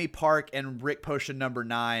Anatomy Park and Rick Potion number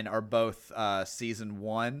 9 are both season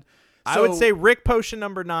 1. I would say Rick Potion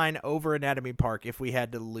number 9 over Anatomy Park if we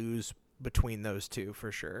had to lose between those two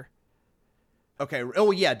for sure. Okay.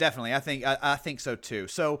 Oh yeah, definitely. I think so too.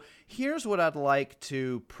 So here's what I'd like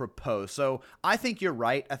to propose. So I think you're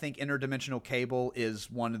right. I think Interdimensional Cable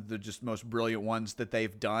is one of the just most brilliant ones that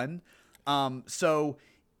they've done. So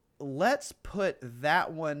let's put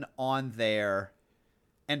that one on there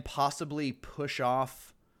and possibly push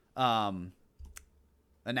off Anatomy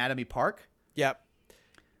Park. Yep.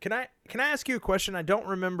 Can I ask you a question? I don't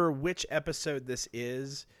remember which episode this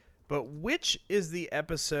is, but which is the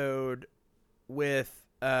episode with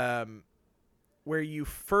where you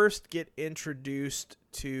first get introduced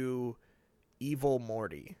to Evil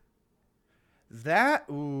Morty? That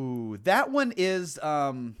one is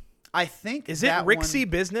I think is it Rixie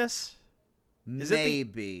Business?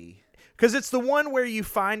 Maybe. Because it's the one where you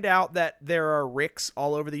find out that there are Ricks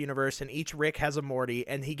all over the universe, and each Rick has a Morty,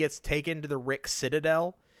 and he gets taken to the Rick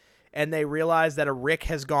Citadel, and they realize that a Rick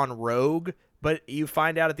has gone rogue, but you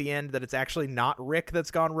find out at the end that it's actually not Rick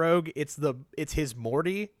that's gone rogue. It's his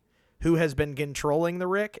Morty who has been controlling the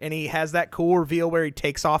Rick, and he has that cool reveal where he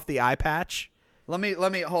takes off the eye patch. Let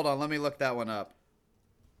me hold on. Let me look that one up.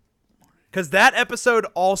 Because that episode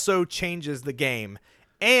also changes the game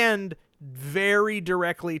and very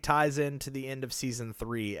directly ties into the end of season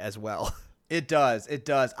 3 as well. It does.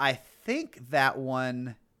 I think that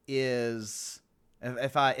one is,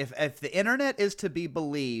 if the internet is to be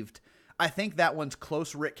believed, I think that one's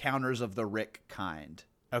close Rick counters of the Rick kind.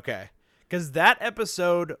 Okay. Because that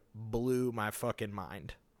episode blew my fucking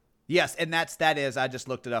mind. Yes, and that is. I just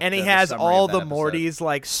looked it up. And he has all the Mortys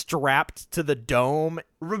like strapped to the dome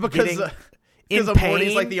because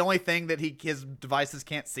Morty's like the only thing that his devices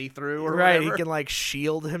can't see through. Or right, whatever. He can like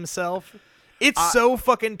shield himself. It's so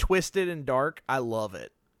fucking twisted and dark. I love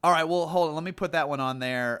it. All right, well, hold on. Let me put that one on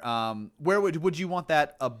there. Where would you want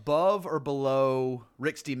that, above or below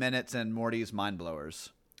Rick's D-Minutes and Morty's Mind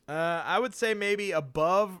Blowers? I would say maybe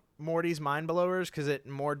above Morty's Mind Blowers because it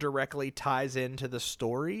more directly ties into the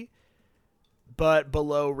story, but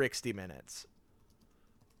below Rick's D-Minutes.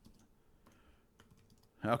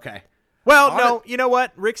 Okay. Well, no, you know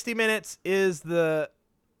what? Rick's D-Minutes is the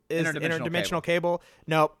interdimensional cable.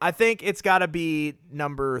 No, I think it's got to be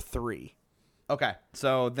number 3. Okay,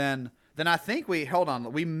 so then I think hold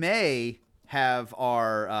on. We may have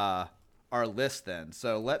our list then.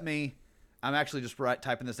 So I'm actually just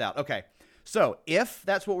typing this out. Okay, so if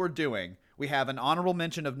that's what we're doing, we have an honorable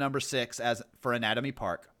mention of number 6 as for Anatomy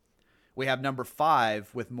Park. We have number 5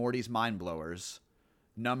 with Morty's Mind Blowers.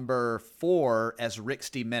 Number 4 as Rick's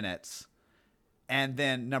D-Minutes. And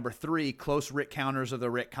then number 3, close Rick counters of the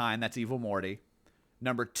Rick kind. That's Evil Morty.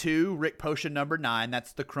 Number 2, Rick Potion number 9.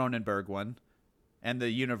 That's the Cronenberg one. And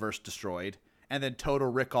the universe destroyed. And then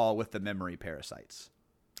Total Recall with the memory parasites.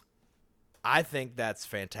 I think that's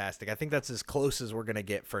fantastic. I think that's as close as we're going to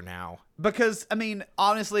get for now. Because, I mean,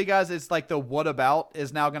 honestly, guys, it's like the what about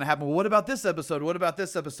is now going to happen. Well, what about this episode? What about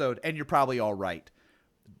this episode? And you're probably all right.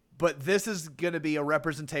 But this is going to be a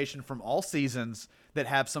representation from all seasons that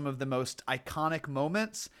have some of the most iconic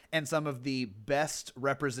moments and some of the best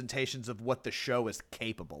representations of what the show is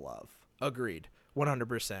capable of. Agreed.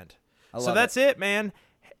 100%. So that's it, man.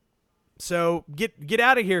 So get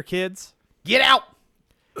out of here, kids. Get out!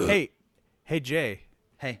 Hey, Jay.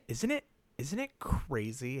 Hey. Isn't it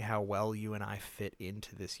crazy how well you and I fit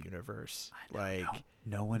into this universe? Like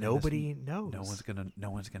nobody knows. No one's gonna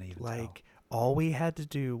even like tell. All we had to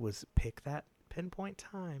do was pick that pinpoint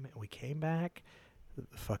time, and we came back.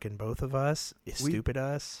 Fucking both of us, stupid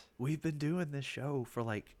us. We've been doing this show for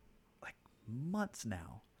like months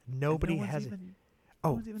now. Nobody no has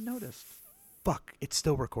no one's even noticed. Fuck! It's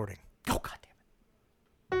still recording. Oh, God damn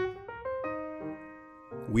it.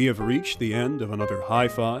 We have reached the end of another High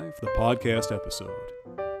Five, the podcast episode.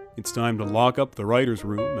 It's time to lock up the writer's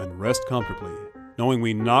room and rest comfortably, knowing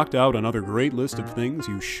we knocked out another great list of things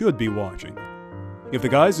you should be watching. If the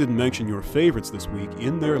guys didn't mention your favorites this week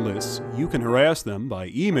in their lists, you can harass them by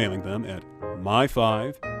emailing them at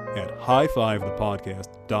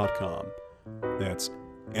my5@highfivethepodcast.com. That's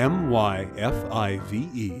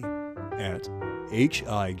MYFIVE at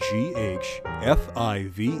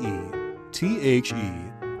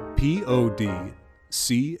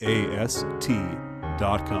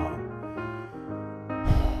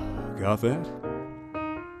Got that?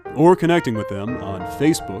 Or connecting with them on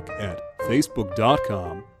Facebook at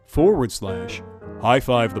facebook.com/High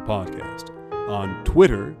Five the Podcast, on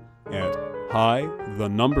Twitter at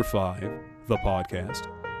High5 the Podcast,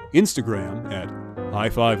 Instagram at High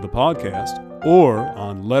Five the Podcast, or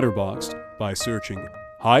on Letterboxd by searching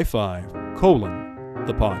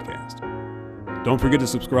High5:the Podcast. Don't forget to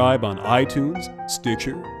subscribe on iTunes,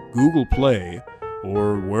 Stitcher, Google Play,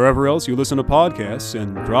 or wherever else you listen to podcasts,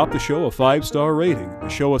 and drop the show a 5-star rating to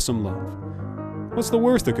show us some love. What's the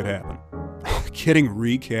worst that could happen? Getting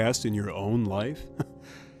recast in your own life?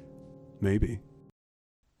 Maybe.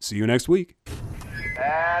 See you next week.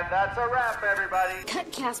 And that's a wrap, everybody.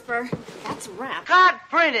 Cut, Casper. That's a wrap. Cut!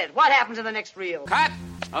 Print it! What happens in the next reel? Cut!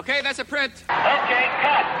 Okay, that's a print. Okay,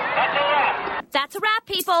 cut. That's a wrap. That's a wrap,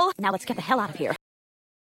 people. Now let's get the hell out of here.